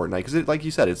things with Fortnite, because like you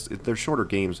said, they're shorter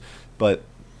games, but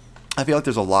I feel like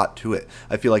there's a lot to it.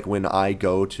 I feel like when I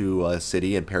go to a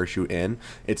city and parachute in,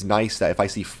 it's nice that if I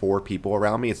see 4 people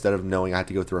around me, instead of knowing I have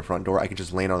to go through a front door, I can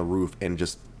just land on the roof and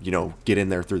just, get in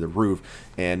there through the roof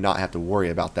and not have to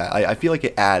worry about that. I feel like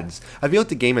it adds. I feel like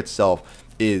the game itself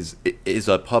is a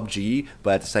PUBG,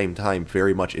 but at the same time,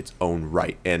 very much its own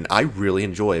right. And I really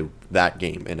enjoy that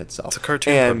game in itself. It's a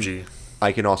cartoon and PUBG.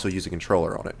 I can also use a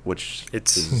controller on it, which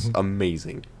is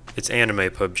amazing. It's anime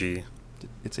PUBG.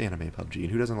 It's anime PUBG, and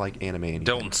who doesn't like anime anymore?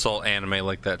 Don't insult anime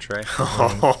like that, Trey.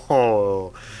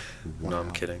 Oh, Wow. no,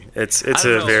 I'm kidding. It's I a don't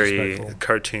know. very Respectful.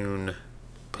 cartoon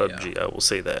PUBG. I will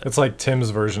say that. It's like Tim's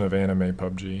version of anime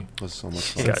PUBG. It was so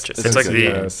much fun. Gotcha. Since It's like the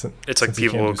it's it's like since you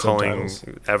can't people do calling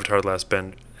subtitles. Avatar: Last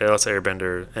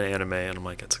Airbender an anime, and I'm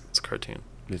like, it's a cartoon.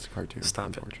 It's a cartoon.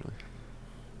 Stop it. Unfortunately.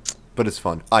 But it's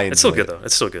fun. I enjoy It's still it. good though.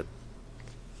 It's still good.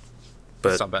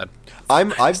 But It's not bad.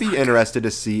 I'd be interested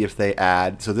to see if they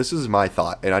add. So this is my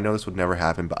thought, and I know this would never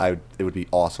happen, but it would be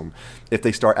awesome if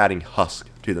they start adding Husk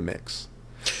to the mix.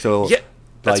 So Yeah,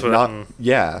 that's like what- not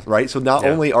yeah, right. So not Yeah.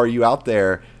 only are you out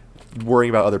there worrying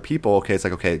about other people, okay, it's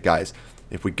like, okay, guys,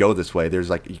 if we go this way, there's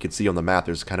like, you can see on the map,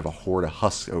 there's kind of a horde of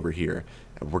Husks over here,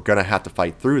 and we're gonna have to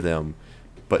fight through them.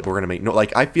 But we're gonna make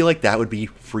I feel like that would be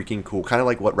freaking cool, kind of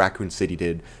like what Raccoon City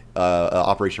did,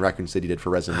 Operation Raccoon City did for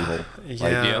Resident Evil.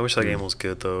 yeah, Yeah. I wish that game was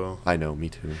good though. I know, me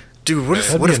too. Dude, what if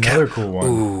That'd what be if another cool one.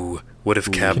 Ooh, what if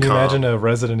Capcom? Can you imagine a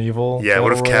Resident Evil? Yeah,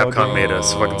 what if Battle Royale Capcom game? made a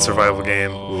fucking survival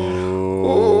game?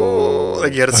 Ooh.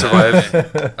 Like you had to survive. You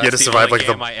had to That's the survive only like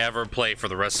game the I ever play for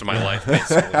the rest of my life,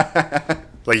 basically.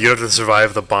 like you have to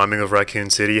survive the bombing of Raccoon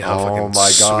City. How Oh fucking my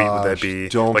sweet would that gosh! be?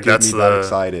 Don't like get that's me that the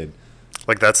excited.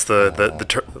 like that's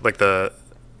the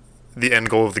end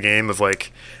goal of the game of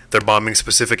like they're bombing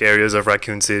specific areas of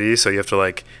Raccoon City, so you have to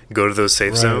like go to those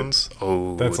safe Right. zones.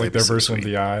 Oh, That's like that'd be their so version of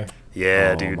sweet. the Eye.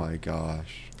 Yeah, Oh dude. my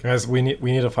gosh! Guys, we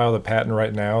need to file the patent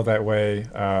right now. That way,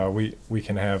 we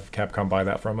can have Capcom buy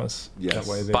that from us. Yes. That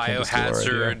way they can just steal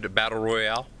our idea. Biohazard Battle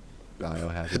Royale.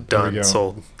 Biohazard. There we Done. go.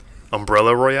 Sold.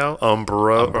 Umbrella Royale.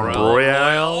 Umbrella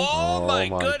Royale. Oh, my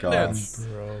goodness.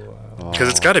 Because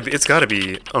it's gotta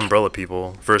be Umbrella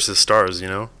people versus Stars. You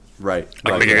know, Right.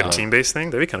 like right, making it yeah. a team-based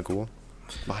thing. That'd be kind of cool.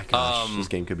 My gosh, this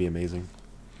game could be amazing.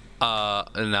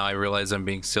 And now I realize I'm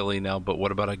being silly now, but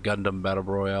what about a Gundam Battle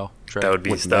Royale? Trey? That would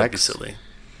be With that'd be mechs? silly.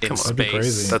 in come on. space. That'd be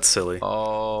crazy. That's silly.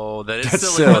 Oh, that is That's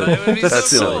silly. But silly. it would be That's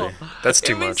so silly. cool. That's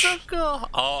too It'd be much. so cool.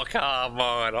 Oh, come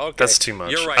on. Okay. That's too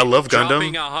much. You're right. I love Gundam.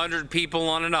 Dropping 100 people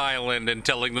on an island and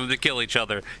telling them to kill each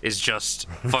other is just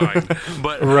fine.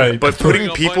 But Right. But putting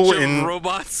a people bunch of in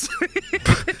robots.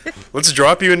 let's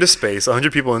drop you into space,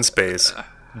 100 people in space,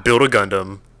 build a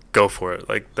Gundam, go for it.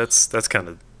 Like that's kind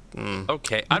of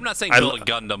Okay, I'm not saying I build lo- a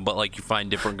Gundam, but like you find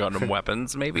different Gundam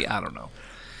weapons, maybe. I don't know.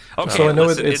 Okay, So I know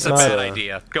listen, it's a not- bad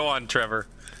idea. Go on, Trevor.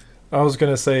 I was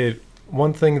gonna say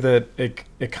one thing that it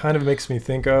kind of makes me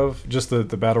think of, just the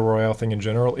battle royale thing in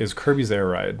general, is Kirby's Air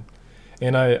Ride,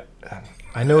 and I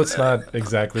know it's not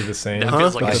exactly the same. That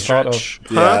feels but like a the thought of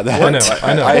stretch. Yeah,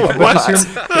 I know,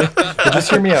 but just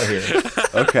hear me out here.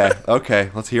 Okay.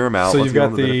 Let's hear him out. So Let's you've give got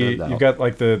him the benefit of the you've doubt. got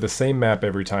like the same map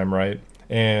every time, right?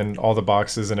 And all the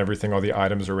boxes and everything, all the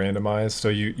items are randomized. So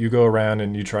you go around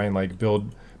and you try and like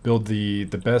build the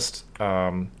best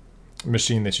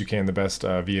machine that you can, the best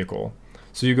vehicle.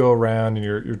 So you go around and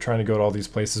you're trying to go to all these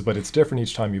places, but it's different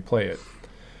each time you play it.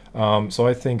 So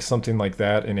I think something like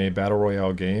that in a battle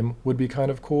royale game would be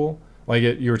kind of cool. Like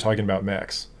you were talking about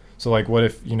mechs. So like, what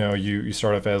if you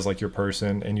start off as like your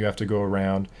person and you have to go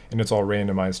around and it's all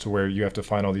randomized to where you have to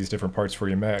find all these different parts for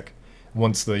your mech.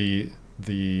 Once the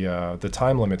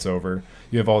time limit's over,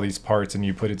 you have all these parts and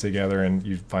you put it together and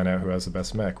you find out who has the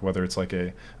best mech, whether it's like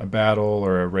a battle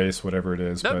or a race, whatever it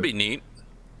is. That'd But be neat.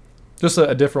 just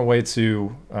a different way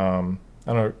to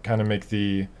I don't know, kind of make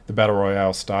the battle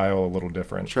royale style a little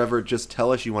different. Trevor, just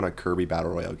tell us you want a Kirby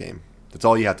Battle Royale game. That's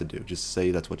all you have to do. Just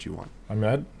say that's what you want. I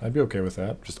mean, I'd be okay with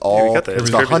that. Just all we got that. It was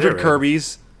just Kirby's 100 Air Ride.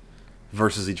 Kirby's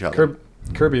versus each other.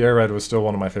 Kirby Air Ride was still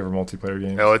one of my favorite multiplayer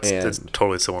games. oh, it's And-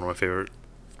 totally still one of my favorite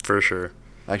for sure.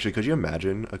 Actually, could you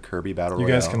imagine a Kirby Battle You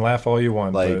Royale? guys can laugh all you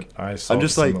want, Like, but I saw I'm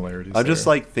just the like similarities I'm just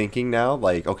there. like thinking now,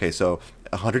 like, okay, so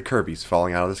 100 Kirby's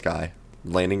falling out of the sky,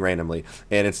 landing randomly,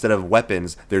 and instead of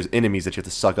weapons, there's enemies that you have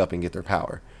to suck up and get their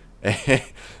power.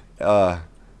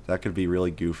 That could be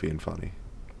really goofy and funny.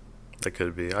 That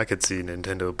could be. I could see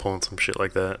Nintendo pulling some shit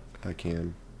like that, I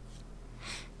can.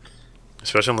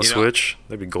 especially on the You know- Switch.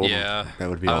 That'd be golden. Yeah, That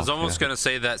would be I was awesome, almost yeah. gonna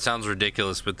say that sounds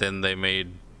ridiculous, but then they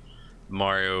made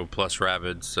Mario plus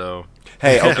Rabbids, so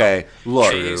Hey, okay,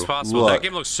 look, anything's possible. look. That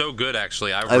game looks so good,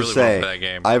 actually. I I really would want say to play that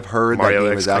game. I've heard Mario that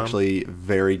game is XCOM? actually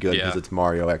very good because Yeah. it's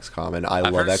Mario XCOM, and I I've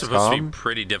love heard it's supposed to be XCOM,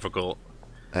 pretty difficult.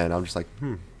 and I'm just like,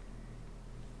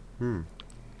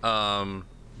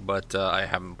 But I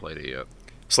haven't played it yet.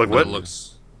 So like, But what it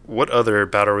looks? what other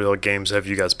battle royale games have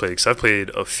you guys played? Because I've played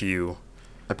a few.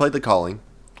 I played The Calling.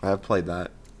 I have played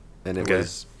that, and it Okay.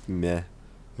 was meh.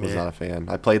 I was Meh. not a fan.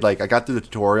 I played I got through the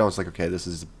tutorial. I was like, okay, this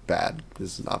is bad.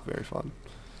 This is not very fun.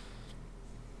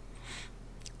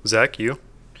 Zach, you?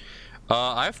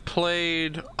 I've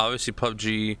played obviously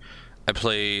PUBG. I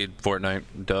played Fortnite.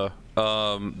 Duh.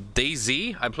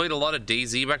 DayZ. I played a lot of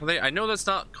DayZ back in the day. I know that's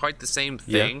not quite the same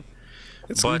Yeah. thing,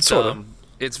 It's but sort of.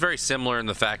 it's very similar in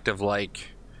the fact of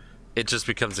it just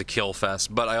becomes a kill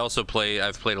fest. But I've played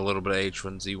a little bit of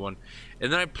H1Z1,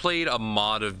 and then I played a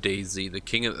mod of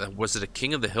DayZ. Was it a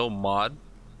King of the Hill mod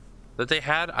that they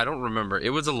had? I don't remember.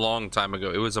 It was a long time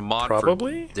ago. It was a mod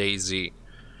Probably? for DayZ,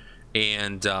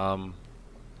 and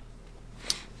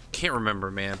can't remember,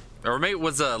 man. Or maybe it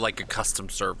was a custom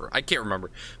server. I can't remember.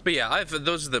 But yeah,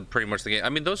 those are pretty much the game. I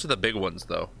mean, those are the big ones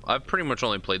though. I've pretty much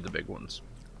only played the big ones.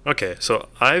 Okay, so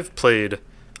I've played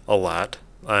a lot.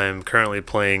 I'm currently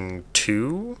playing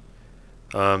 2.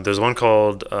 There's one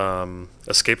called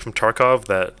Escape from Tarkov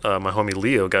that my homie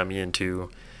Leo got me into,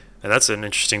 and that's an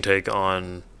interesting take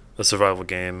on a survival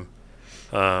game.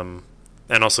 And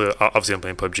also, obviously, I'm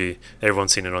playing PUBG.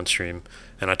 Everyone's seen it on stream,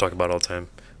 and I talk about it all the time.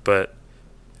 But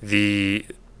the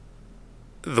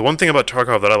one thing about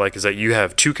Tarkov that I like is that you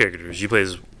have 2 characters. You play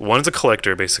as one is a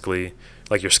collector, basically,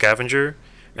 like your scavenger,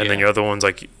 and then Yeah. your other one's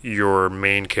like your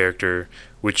main character,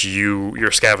 which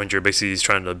your scavenger basically is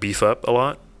trying to beef up a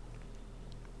lot.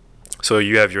 So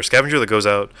you have your scavenger that goes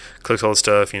out, collects all the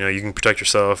stuff. You can protect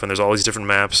yourself, and there's all these different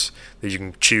maps that you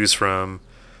can choose from.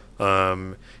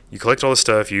 You collect all the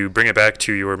stuff, you bring it back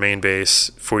to your main base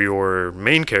for your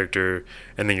main character,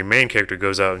 and then your main character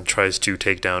goes out and tries to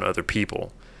take down other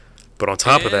people. But on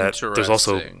top of that,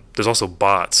 Interesting. there's also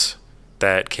bots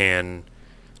that can,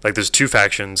 there's 2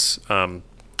 factions,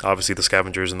 obviously the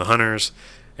scavengers and the hunters,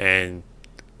 and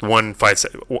one fights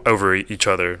over each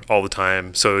other all the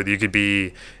time. So you could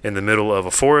be in the middle of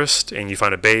a forest and you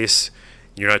find a base.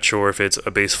 You're not sure if it's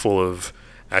a base full of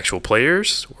actual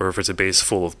players or if it's a base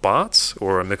full of bots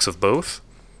or a mix of both.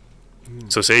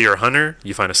 So say you're a hunter,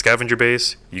 you find a scavenger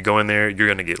base, you go in there, you're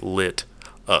going to get lit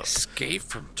up. Escape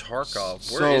from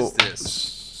Tarkov. Where is this?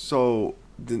 So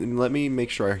let me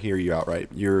make sure I hear you out right.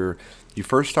 You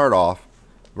first start off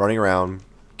running around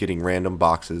getting random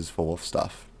boxes full of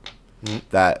stuff.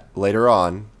 That later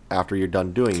on, after you're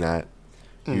done doing that,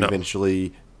 you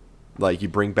eventually, you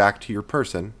bring back to your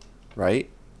person, right?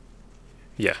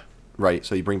 Yeah. Right.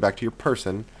 So you bring back to your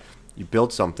person, you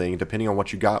build something. Depending on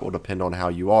what you got will depend on how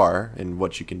you are and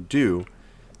what you can do.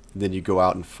 Then you go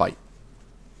out and fight.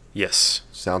 Yes.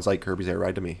 Sounds like Kirby's Air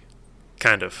Ride to me.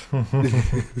 Kind of.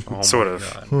 Oh Sort my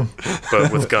of. God.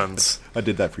 But with guns. I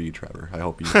did that for you, Trevor. I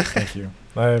hope you. Thank you.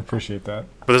 I appreciate that.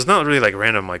 But there's not really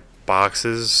random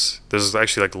boxes. There's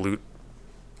actually loot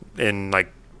in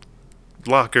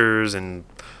lockers and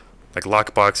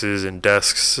lock boxes and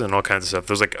desks and all kinds of stuff.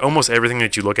 There's almost everything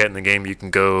that you look at in the game you can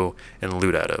go and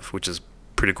loot out of, which is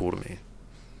pretty cool to me.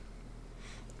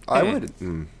 I would.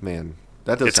 Man,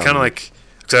 that does. It's sound kind of neat.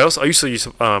 because I used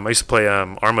to play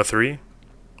Arma 3.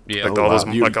 Yeah. Oh, All wow.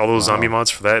 those all those zombie Wow. mods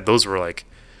for that. Those were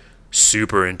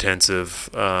super intensive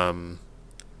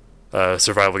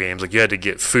survival games. You had to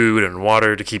get food and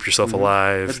water to keep yourself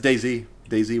alive. That's DayZ.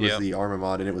 DayZ was Yep. the Arma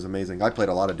mod, and it was amazing. I played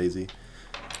a lot of DayZ.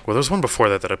 Well, there was one before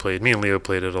that I played. Me and Leo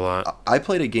played it a lot, I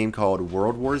played a game called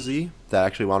World War Z that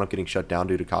actually wound up getting shut down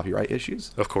due to copyright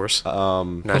issues. of course. So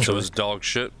Naturally. it's dog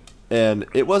shit. And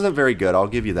it wasn't very good. I'll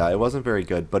give you that. It wasn't very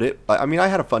good, but I mean, I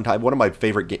had a fun time. One of my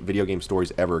favorite video game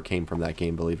stories ever came from that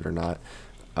game, believe it or not.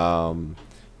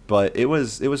 But it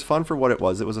was fun for what it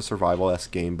was. It was a survival-esque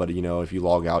game, but if you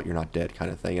log out, you're not dead, kind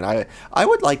of thing. And I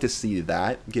would like to see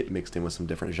that get mixed in with some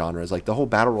different genres. The whole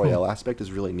battle royale aspect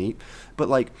is really neat. But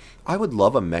I would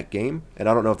love a mech game, and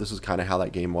I don't know if this is kind of how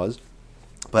that game was,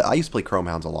 but I used to play Chrome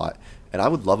Hounds a lot, and I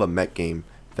would love a mech game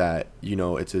that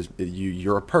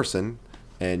you're a person.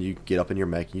 And you get up in your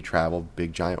mech and you travel,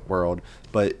 big giant world.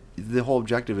 But the whole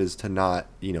objective is to not,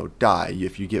 die.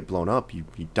 If you get blown up, you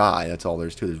die. That's all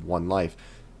there's to it. There's one life.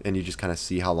 And you just kind of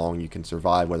see how long you can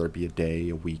survive, whether it be a day,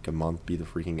 a week, a month, be the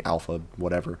freaking alpha,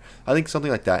 whatever. I think something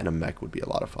like that in a mech would be a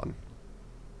lot of fun.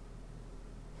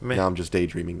 Man, Now I'm just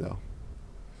daydreaming, though.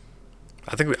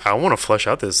 I think I want to flesh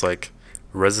out this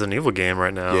Resident Evil game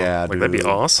right now. Yeah, that'd be dude.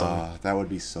 awesome. That would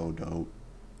be so dope.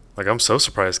 Like, I'm so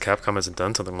surprised Capcom hasn't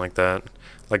done something like that.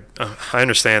 Like, I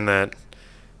understand that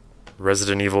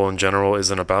Resident Evil in general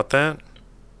isn't about that,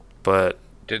 but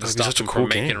Didn't that'd be stop such a them cool from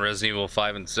making game. Resident Evil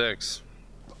 5 and 6.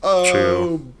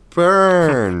 Oh,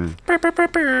 burn.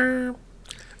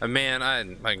 Man, I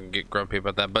can get grumpy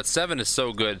about that, but 7 is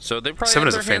so good. So they probably 7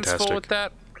 have is their hands full fantastic. with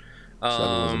that.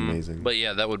 7 was amazing. But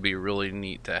yeah, that would be really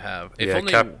neat to have. If Yeah,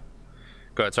 only.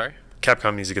 Go ahead, sorry.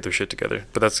 Capcom needs to get their shit together,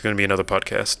 but that's going to be another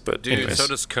podcast. But Dude, anyways, so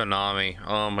does Konami.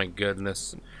 Oh my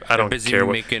goodness. I don't They're busy care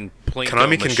what making Plinko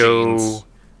Konami can machines. go.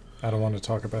 I don't want to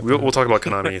talk about We'll, that. we'll talk about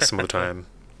Konami some other time.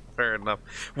 Fair enough.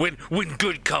 When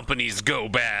good companies go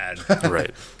bad. Right.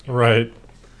 Right.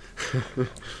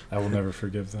 I will never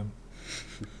forgive them.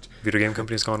 Video game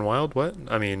companies gone wild? What?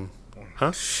 I mean,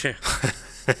 huh? Shit.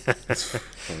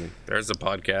 There's a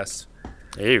podcast.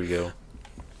 There you go.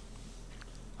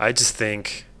 I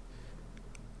think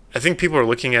people are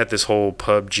looking at this whole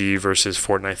PUBG versus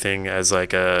Fortnite thing as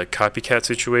like a copycat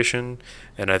situation,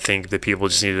 and I think that people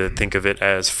just need to think of it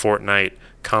as Fortnite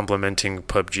complementing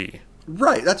PUBG.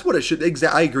 Right, that's what it should.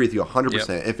 I agree with you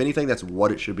 100%. If anything, that's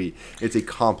what it should be. It's a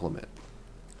compliment.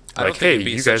 I don't Like, think hey, it'd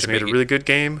be you such guys a made a big- really good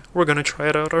game. We're going to try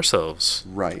it out ourselves.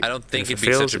 Right. I don't think if it'd it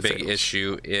be fails, such a it big fails.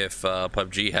 issue if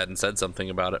PUBG hadn't said something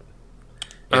about it.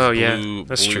 Oh, If yeah,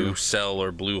 that's Blue true. Cell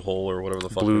or Blue Hole or whatever the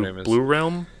fuck their name is. Blue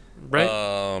Realm, right?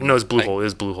 No, it's Blue Hole. It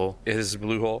is Blue Hole. It is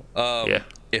Blue Hole. Yeah.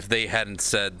 If they hadn't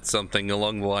said something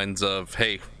along the lines of,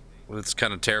 "Hey, it's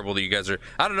kind of terrible that you guys are,"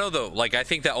 I don't know though. Like I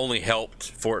think that only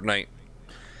helped Fortnite.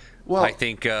 Well, I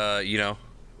think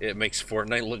it makes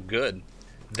Fortnite look good.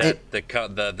 That that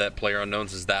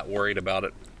PlayerUnknown's is that worried about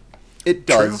it. it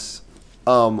does.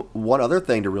 One other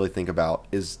thing to really think about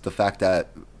is the fact that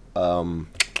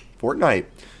Fortnite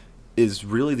is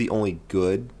really the only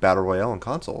good battle royale on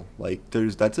console. Like,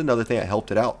 that's another thing that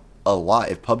helped it out a lot.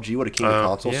 If PUBG would have came to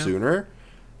console yeah. sooner,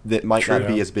 that might True. not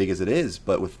be Yeah. as big as it is.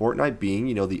 But with Fortnite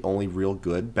being, the only real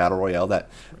good battle royale that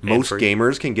most free.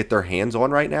 gamers can get their hands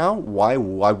on right now, why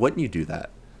wouldn't you do that?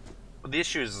 The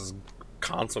issue is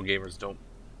console gamers don't.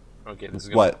 Okay, this is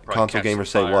gonna What probably console catch some gamers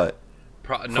say? fire. What?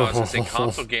 No, I was gonna say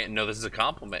console game. No, this is a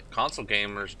compliment. Console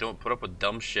gamers don't put up with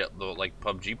dumb shit though, like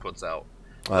PUBG puts out.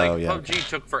 Like Oh, yeah. PUBG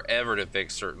took forever to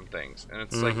fix certain things, and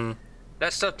it's like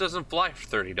that stuff doesn't fly for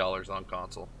 $30 on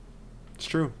console. It's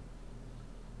true.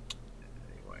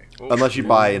 Anyway, Unless you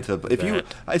buy into that.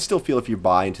 I still feel if you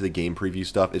buy into the game preview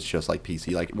stuff, it's just like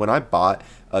PC. Like when I bought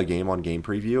a game on game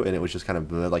preview and it was just kind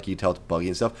of like you tell it's buggy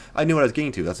and stuff, I knew what I was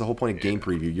getting to. That's the whole point of game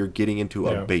preview. You're getting into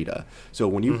a Yeah. beta. So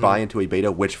when you buy into a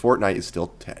beta, which Fortnite is still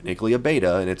technically a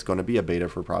beta, and it's going to be a beta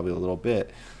for probably a little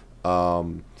bit,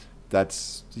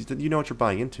 that's you know what you're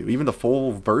buying into. Even the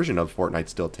full version of Fortnite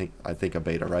still I think a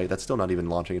beta, right? That's still not even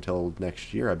launching until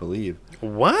next year, I believe.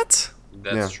 What?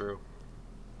 that's Yeah. true.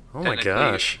 Oh my Technically-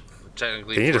 gosh.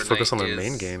 Technically, They need to Fortnite focus on the is-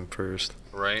 main game first.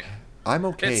 right? I'm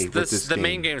okay It's with this the game.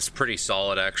 main game's pretty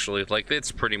solid actually. Like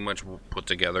it's pretty much put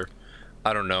together.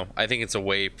 I don't know. I think it's a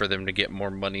way for them to get more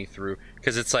money through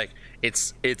because it's like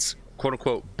it's quote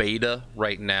unquote beta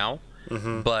right now,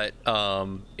 but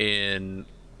in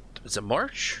is it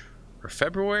March or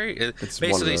February? It's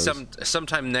one of Basically those.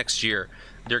 sometime next year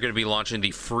they're going to be launching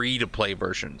the free to play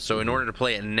version. So in order to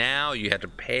play it now, you have to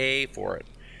pay for it.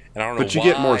 And I don't know But you why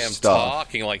get more I'm stuff.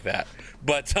 talking like that.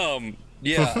 But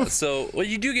yeah, so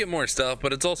you do get more stuff,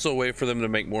 but it's also a way for them to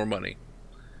make more money.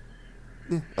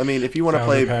 I mean, if you want to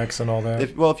Founder play packs and all that.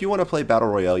 If you want to play Battle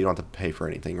Royale, you don't have to pay for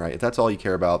anything, right? If that's all you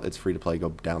care about, it's free to play. Go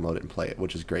download it and play it,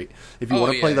 which is great. If you Oh,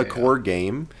 want to play yeah, the yeah. core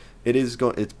game, it is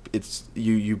it's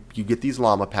you get these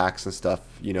llama packs and stuff,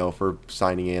 for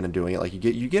signing in and doing it. Like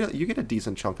you get a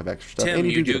decent chunk of extra stuff, Tim,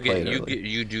 and you get do to play get it you early. get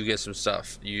you do get some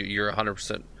stuff. You're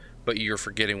 100%, but you're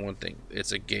forgetting one thing.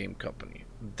 It's a game company.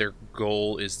 Their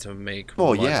goal is to make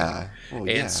Oh money. yeah, And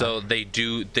yeah. so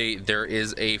there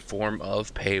is a form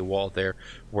of paywall there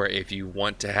where if you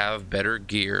want to have better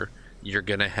gear, you're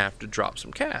gonna have to drop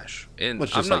some cash. And Well,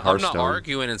 it's I'm just not like I'm not Hearthstone.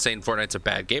 arguing and saying Fortnite's a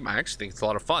bad game. I actually think it's a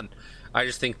lot of fun. I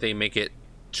just think they make it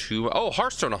too. Oh,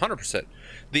 Hearthstone, 100%.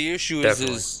 The issue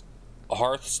Definitely. is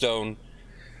Hearthstone.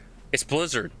 It's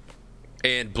Blizzard.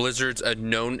 And Blizzard's a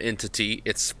known entity.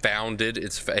 It's founded.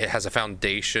 It has a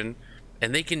foundation,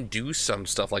 and they can do some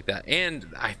stuff like that. And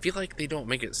I feel like they don't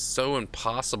make it so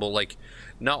impossible. Like,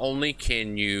 not only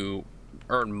can you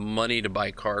earn money to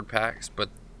buy card packs, but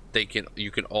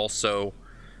you can also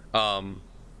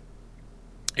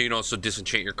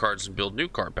disenchant your cards and build new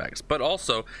card packs. But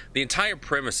also, the entire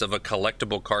premise of a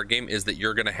collectible card game is that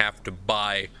you're gonna have to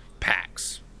buy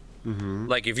packs.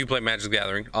 Like if you play Magic the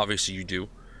Gathering, obviously you do.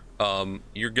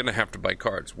 You're gonna have to buy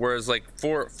cards. Whereas like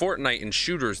for Fortnite and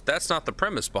shooters, that's not the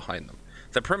premise behind them.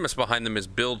 the premise behind them is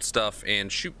build stuff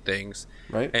and shoot things,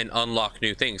 Right. and unlock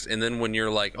new things. And then when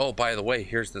you're like, oh, by the way,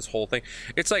 here's this whole thing.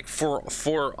 It's like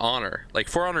For Honor. Like,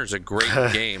 For Honor is a great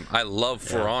game. I love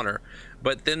For Honor.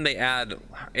 But then they add,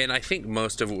 and I think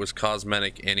most of it was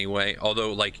cosmetic anyway.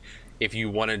 Although, like, if you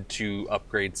wanted to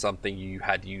upgrade something, you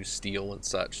had to use steel and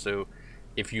such. So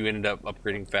if you ended up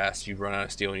upgrading fast, you'd run out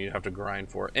of steel and you'd have to grind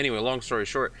for it. Anyway, long story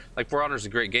short, like, For Honor is a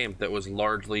great game that was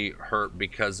largely hurt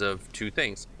because of two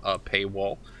things: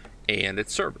 paywall and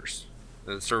its servers.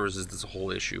 The servers is this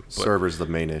whole issue. But, Server's the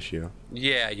main issue.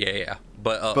 yeah.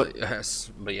 But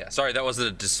yeah. Sorry, that wasn't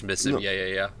a dismissive. No.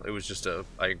 Yeah. It was just a.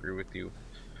 I agree with you.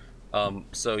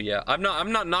 So yeah, I'm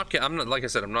not knocking. I'm not, like I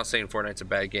said, I'm not saying Fortnite's a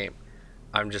bad game.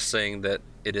 I'm just saying that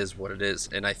it is what it is,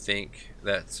 and I think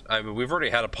that we've already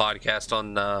had a podcast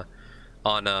on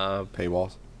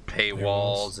Paywalls.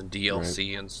 paywalls and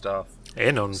DLC and stuff,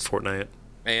 And on Fortnite.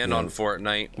 and on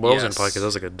Fortnite. Well, it was in podcast. That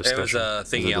was a good discussion. It was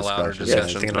thinking out loud or discussion. Yeah,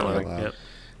 discussion. thinking out loud. loud. Yeah.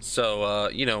 So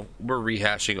we're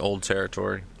rehashing old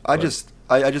territory. I but- just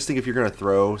think if you're gonna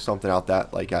throw something out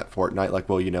that like at Fortnite, like,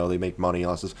 well, they make money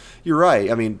on this. You're right.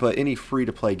 I mean, but any free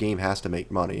to play game has to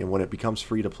make money, and when it becomes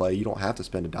free to play, you don't have to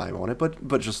spend a dime on it.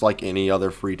 But just like any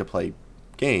other free to play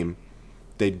game,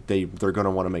 they're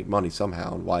gonna want to make money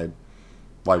somehow. And why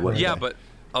wouldn't Yeah, they?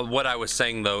 but what I was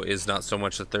saying, though, is not so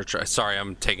much that they're sorry,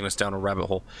 I'm taking us down a rabbit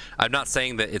hole. I'm not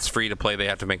saying that it's free to play, they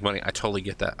have to make money. I totally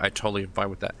get that. I totally am fine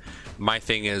with that. My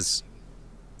thing is,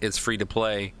 it's free to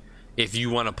play. If you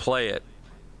want to play it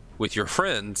with your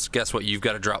friends, guess what? You've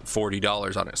got to drop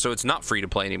 $40 on it. So it's not free to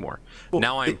play anymore.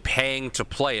 Now I'm paying to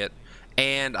play it,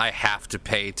 and I have to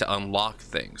pay to unlock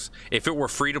things. If it were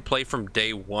free to play from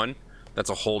day one, that's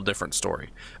a whole different story.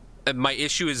 And my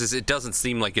issue is it doesn't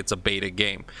seem like it's a beta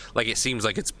game. Like, it seems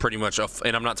like it's pretty much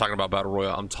and I'm not talking about Battle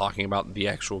Royale, I'm talking about the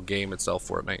actual game itself,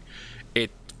 Fortnite. It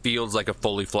feels like a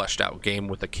fully fleshed out game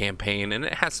with a campaign, and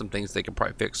it has some things they could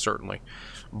probably fix, certainly.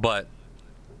 But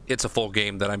it's a full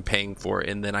game that I'm paying for,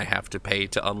 and then I have to pay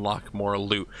to unlock more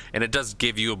loot. And it does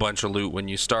give you a bunch of loot when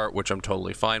you start, which I'm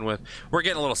totally fine with. We're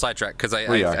getting a little sidetracked because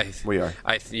We are.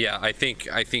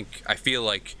 I feel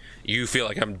like you feel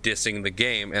like I'm dissing the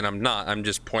game, and I'm not. I'm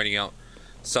just pointing out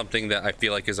something that I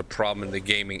feel like is a problem in the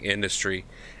gaming industry,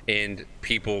 and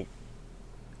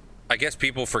I guess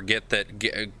people forget that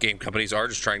game companies are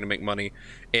just trying to make money,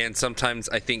 and sometimes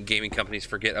I think gaming companies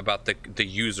forget about the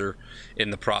user in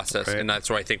the process, Right. and that's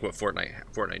what I think what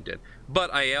Fortnite did. But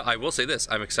I will say this: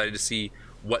 I'm excited to see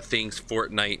what things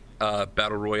Fortnite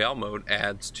Battle Royale mode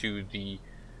adds to the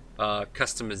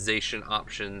customization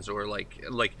options, or like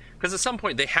because at some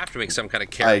point they have to make some kind of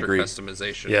character agree.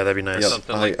 customization. Yeah, that'd be nice. or Yep,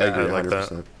 something I like that. agree I like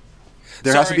 100%.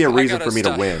 There has to be a Sorry, I reason gotta for me to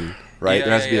stop. win, right? Yeah,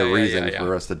 there has to be a yeah, reason yeah.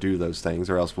 for us to do those things,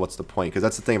 or else what's the point? Because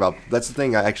that's the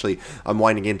thing I'm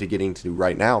winding into getting to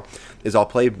right now is I'll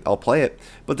play it,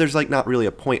 but there's like not really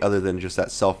a point other than just that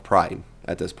self pride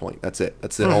at this point. That's it.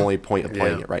 That's the only point of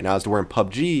playing Yeah. it right now. Is to where in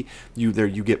PUBG you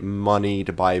get money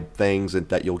to buy things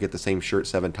that you'll get the same shirt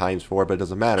 7 times for, but it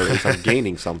doesn't matter. At least I'm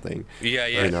gaining something. Yeah.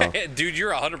 You know? Dude,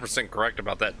 you're 100% correct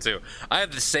about that, too. I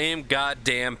have the same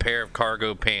goddamn pair of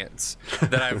cargo pants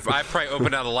that I've probably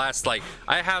opened out of the last,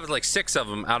 I have 6 of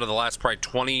them out of the last probably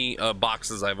 20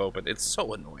 boxes I've opened. It's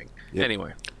so annoying. Yep.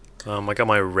 Anyway, I got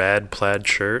my rad plaid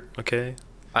shirt. Okay.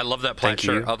 I love that plaid Thank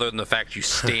shirt, you. other than the fact you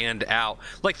stand out.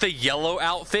 Like, the yellow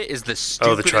outfit is the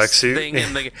stupidest tracksuit? thing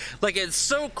in the... it's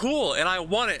so cool, and I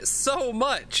want it so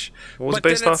much. What was but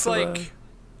based then it's off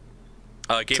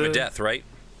of Game of to- Death, right?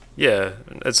 Yeah,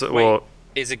 it's Wait, well,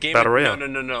 is it Game Battle of... Royale.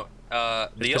 No. The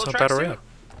it's yellow based on Battle tracksuit? Royale.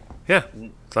 Yeah,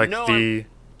 it's like No, the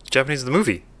Japanese the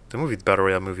movie, the Battle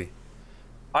Royale movie.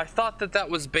 I thought that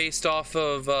was based off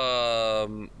of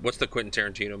what's the Quentin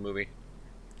Tarantino movie?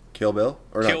 Kill Bill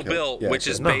or Kill not Bill, Yeah, which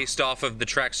is Kill- based off of the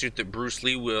tracksuit that Bruce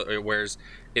Lee wears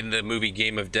in the movie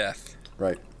Game of Death.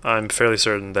 right. I'm fairly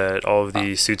certain that all of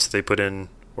the suits they put in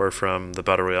were from the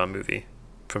Battle Royale movie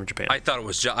from Japan. I thought it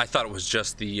was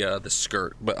just the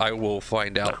skirt, but I will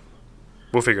find out. No.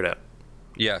 We'll figure it out.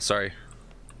 Yeah, sorry.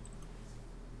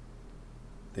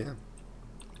 Yeah.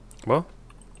 Well,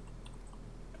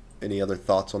 Any other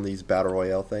thoughts on these battle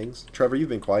royale things? Trevor, you've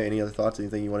been quiet. Any other thoughts?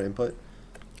 Anything you want to input?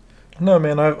 No,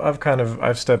 man,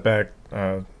 I've stepped back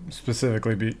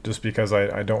specifically just because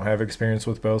I don't have experience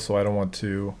with both, so I don't want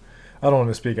to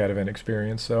speak out of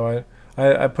inexperience. So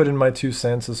I put in my 2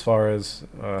 cents as far as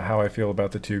how I feel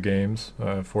about the 2 games.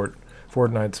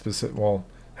 Fortnite specific. Well,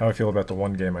 how I feel about the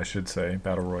one game, I should say,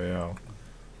 Battle Royale.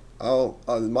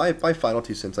 My final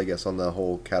 2 cents, I guess, on the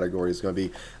whole category is going to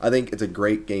be, I think it's a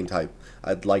great game type.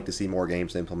 I'd like to see more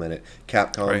games implement it.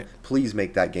 Capcom, Right. please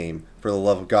make that game. For the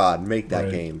love of God, make that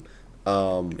Right. game.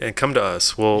 And come to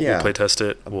us. We'll play test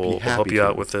it. We'll help you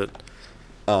out with it.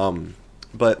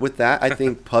 But with that, I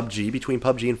think between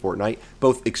PUBG and Fortnite,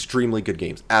 both extremely good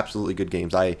games, absolutely good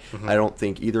games. I don't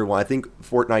think either one. I think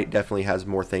Fortnite definitely has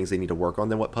more things they need to work on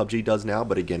than what PUBG does now.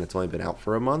 But again, it's only been out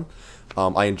for a month.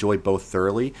 I enjoy both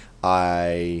thoroughly.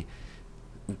 I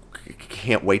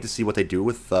can't wait to see what they do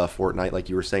with Fortnite. Like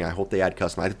you were saying, I hope they add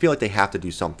custom. I feel like they have to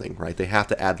do something, right? They have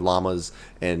to add llamas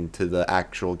and to the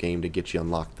actual game to get you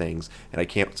unlock things. And I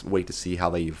can't wait to see how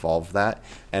they evolve that.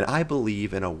 And I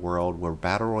believe in a world where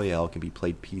Battle Royale can be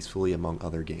played peacefully among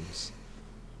other games.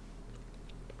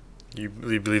 You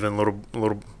believe in little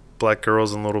black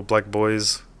girls and little black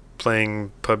boys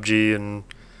playing PUBG and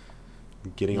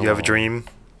Getting you have a dream?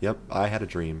 Yep, I had a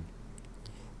dream.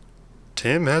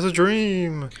 Tim has a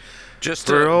dream. Just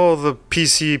where all the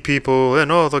PC people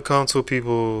and all the console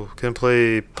people can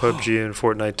play PUBG and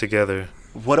Fortnite together.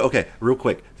 Okay, real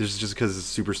quick. This is just because it's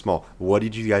super small. What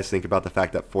did you guys think about the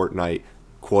fact that Fortnite,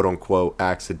 quote unquote,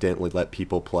 accidentally let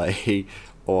people play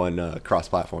on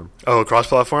cross-platform? Oh,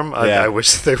 cross-platform? Yeah. I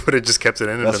wish they would have just kept it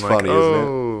in. That's and been funny, like,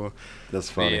 isn't it? That's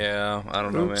funny. Yeah, I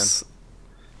don't know, man. Oops.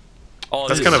 All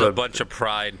That's this kind is of a a- bunch of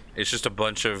pride. It's just a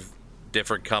bunch of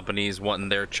different companies wanting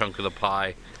their chunk of the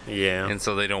pie, Yeah. and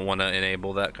so they don't want to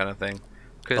enable that kind of thing.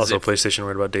 'Cause Also, if- PlayStation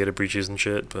worried about data breaches and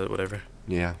shit, but whatever.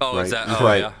 Yeah. Oh, right. is that? Oh,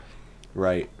 right. yeah.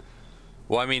 Right.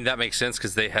 Well, I mean, that makes sense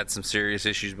because they had some serious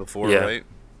issues before, Yeah. right?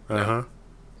 Uh-huh.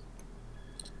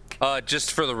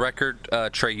 Just for the record,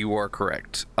 Trey, you are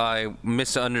correct. I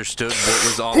misunderstood what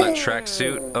was on that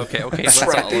tracksuit. Okay,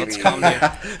 let's calm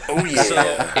down. Oh, yeah.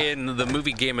 So, in the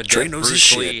movie Game of Trey Death, knows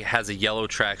his Bruce Lee shit. has a yellow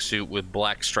tracksuit with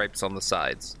black stripes on the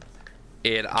sides.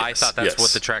 And I thought that's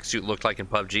what the tracksuit looked like in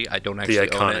PUBG. I don't actually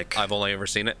own it. iconic. I've only ever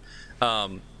seen it.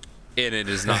 And it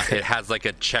is not. It has like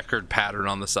a checkered pattern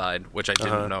on the side, which I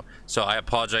didn't know. So I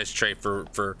apologize, Trey, for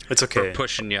It's okay. for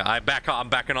pushing you. I'm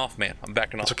backing off, man. I'm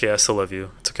backing off. It's okay, I still love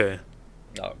you. It's okay.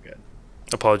 Oh, good.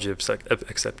 Apology accepted.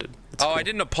 It's cool. I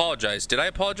didn't apologize. Did I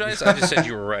apologize? I just said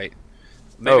you were right.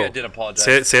 Maybe I did apologize.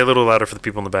 Say it a little louder for the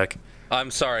people in the back. I'm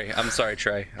sorry,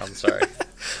 Trey. I'm sorry.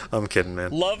 I'm kidding,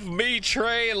 man. Love me,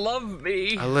 Trey. Love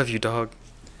me. I love you, dog.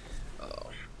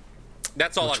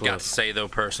 That's all Much I've got love. to say, though,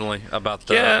 personally, about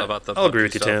the I'll agree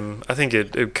with you, stuff. Tim. I think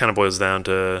it kind of boils down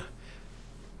to,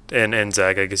 and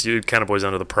Zach, I guess it kind of boils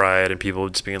down to the pride and people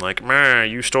just being like, "Man,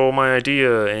 you stole my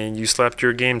idea and you slapped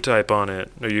your game type on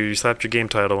it, or you slapped your game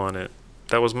title on it.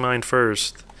 That was mine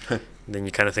first." Then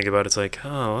you kind of think about it, it's like,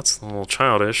 oh, that's a little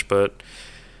childish, but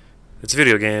it's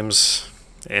video games,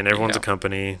 and everyone's a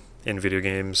company in video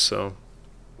games, so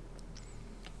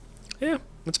yeah,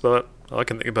 that's about all I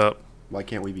can think about. Why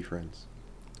can't we be friends?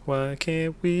 Why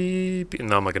can't we be...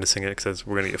 No, I'm not going to sing it because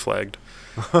we're going to get flagged.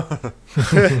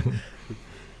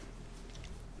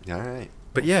 All right.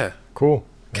 But yeah, Cool.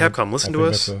 Capcom, listen I to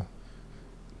think us. that's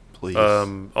Please.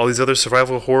 All these other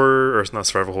survival horror, or not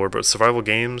survival horror, but survival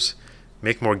games,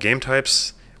 make more game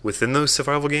types within those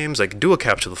survival games. Like, do a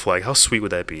capture the flag. How sweet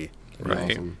would that be? That'd be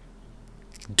right. awesome.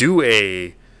 Do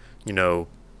a,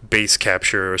 base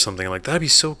capture or something like that. That'd be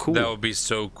so cool. That would be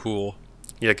so cool.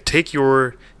 Yeah, like, take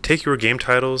your game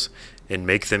titles and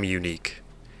make them unique.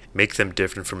 Make them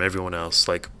different from everyone else,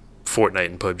 like Fortnite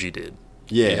and PUBG did.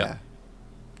 Yeah. Yeah.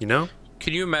 You know?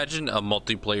 Can you imagine a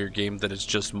multiplayer game that is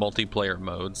just multiplayer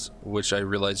modes? Which I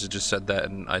realize I just said that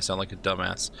and I sound like a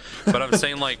dumbass. But I'm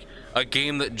saying like a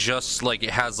game that just like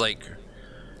it has like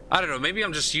I don't know, maybe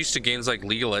I'm just used to games like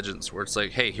League of Legends where it's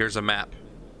like, hey, here's a map.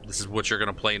 This is what you're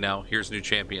gonna play now. Here's new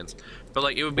champions. But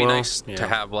like it would be nice to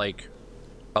have like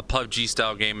a PUBG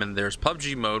style game and there's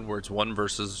PUBG mode where it's one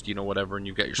versus whatever and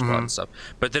you get your squad and stuff.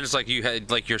 But then it's like you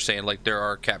had like you're saying like there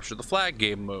are capture the flag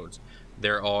game modes.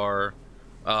 There are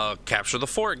capture the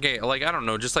fort game, like I don't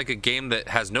know, just like a game that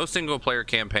has no single player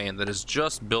campaign, that is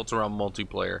just built around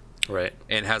multiplayer, Right.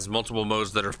 and has multiple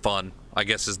modes that are fun, I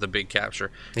guess is the big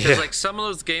capture. Because Yeah. like some of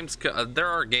those games, there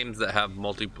are games that have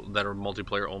that are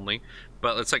multiplayer only,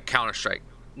 but it's like Counter-Strike.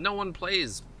 No one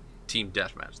plays team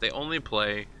deathmatch. They only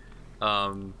play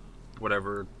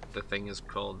whatever the thing is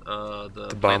called, the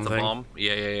bomb plant the thing? bomb.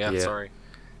 Yeah. Yeah. Sorry,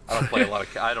 I don't play a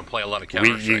lot of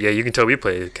Counter-Strike. You can tell we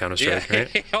play Counter-Strike,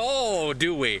 right? Oh,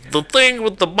 do we? The thing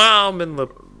with the bomb and the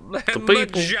And people. the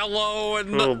Jello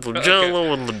and the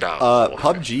Jello and the dog.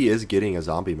 PUBG is getting a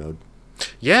zombie mode.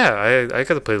 Yeah, I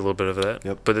got to play a little bit of that.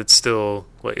 Yep. But it's still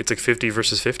it's like 50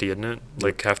 versus 50, isn't it?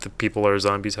 Like half the people are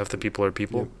zombies, half the people are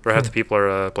people, or half the people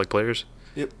are like players,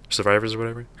 Yep. survivors or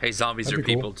whatever. Hey, zombies That'd are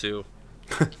be people cool.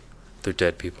 too. They're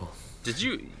dead people. Did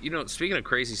you speaking of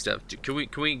crazy stuff, can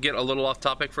we get a little off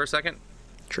topic for a second?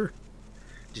 Sure.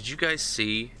 Did you guys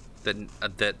see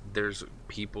that there's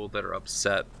people that are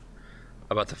upset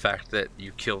about the fact that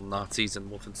you killed Nazis in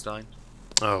Wolfenstein?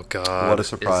 Oh God! What a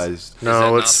surprise!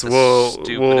 No, is that not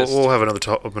the we'll have another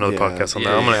Yeah. podcast on that.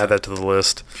 Yeah, I'm gonna yeah. add that to the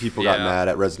list. People got Yeah. mad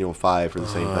at Resident Evil 5 for the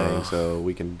same thing, so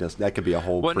we can just that could be a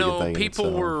whole Well, freaking no, thing. in people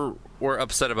itself. were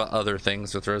upset about other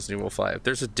things with Resident Evil 5.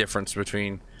 There's a difference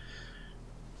between.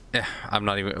 I'm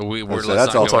not even. We're That's- let's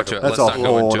that's not all- go into it. that's Let's a not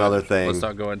go whole into other it. thing. Let's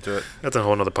not go into it. That's a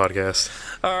whole nother podcast.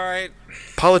 All right.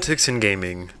 Politics and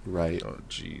gaming. Right. Oh,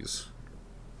 jeez.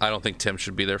 I don't think Tim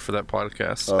should be there for that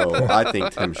podcast. Oh, I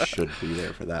think Tim should be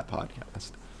there for that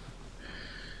podcast.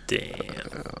 Damn.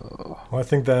 Well, I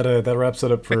think that that wraps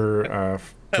it up for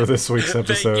this week's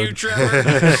episode. Thank you,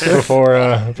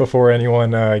 Trevor. before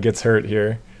anyone gets hurt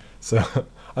here. So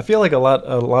I feel like a lot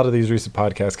of these recent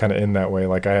podcasts kind of end that way.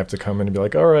 Like I have to come in and be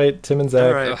like, all right, Tim and Zach,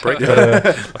 All right, break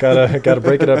it. gotta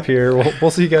break it up here. We'll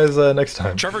see you guys next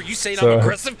time. Trevor, you saying So- I'm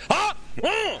aggressive? Ah!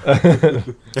 But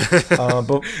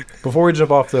before we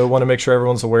jump off, though, I want to make sure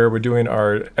everyone's aware we're doing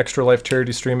our Extra Life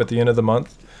charity stream at the end of the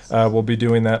month. We'll be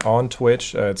doing that on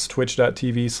Twitch. It's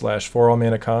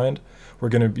twitch.tv/forallmankind. We're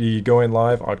going to be going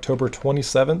live October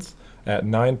 27th at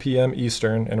 9 p.m.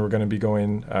 Eastern, and we're going to be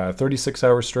going 36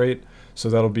 hours straight. So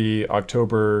that'll be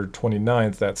October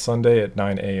 29th, that Sunday at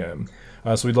 9 a.m.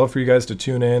 So we'd love for you guys to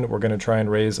tune in. We're going to try and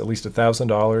raise at least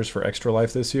 $1,000 for Extra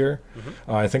Life this year.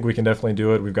 I think we can definitely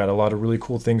do it. We've got a lot of really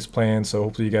cool things planned, so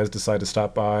hopefully you guys decide to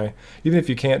stop by. Even if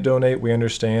you can't donate, we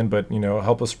understand, but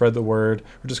help us spread the word,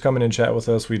 or just come in and chat with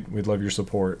us. We'd love your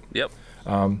support. Yep.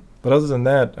 But other than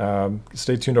that,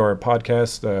 stay tuned to our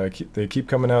podcast. They keep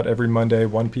coming out every Monday,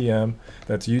 1 p.m.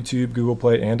 That's YouTube, Google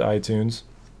Play, and iTunes.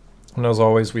 And as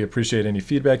always, we appreciate any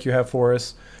feedback you have for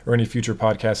us or any future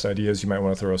podcast ideas you might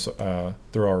want to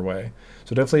throw our way.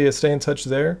 So definitely stay in touch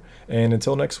there. And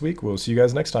until next week, we'll see you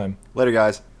guys next time. Later,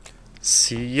 guys.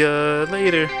 See ya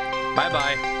later.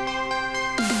 Bye-bye.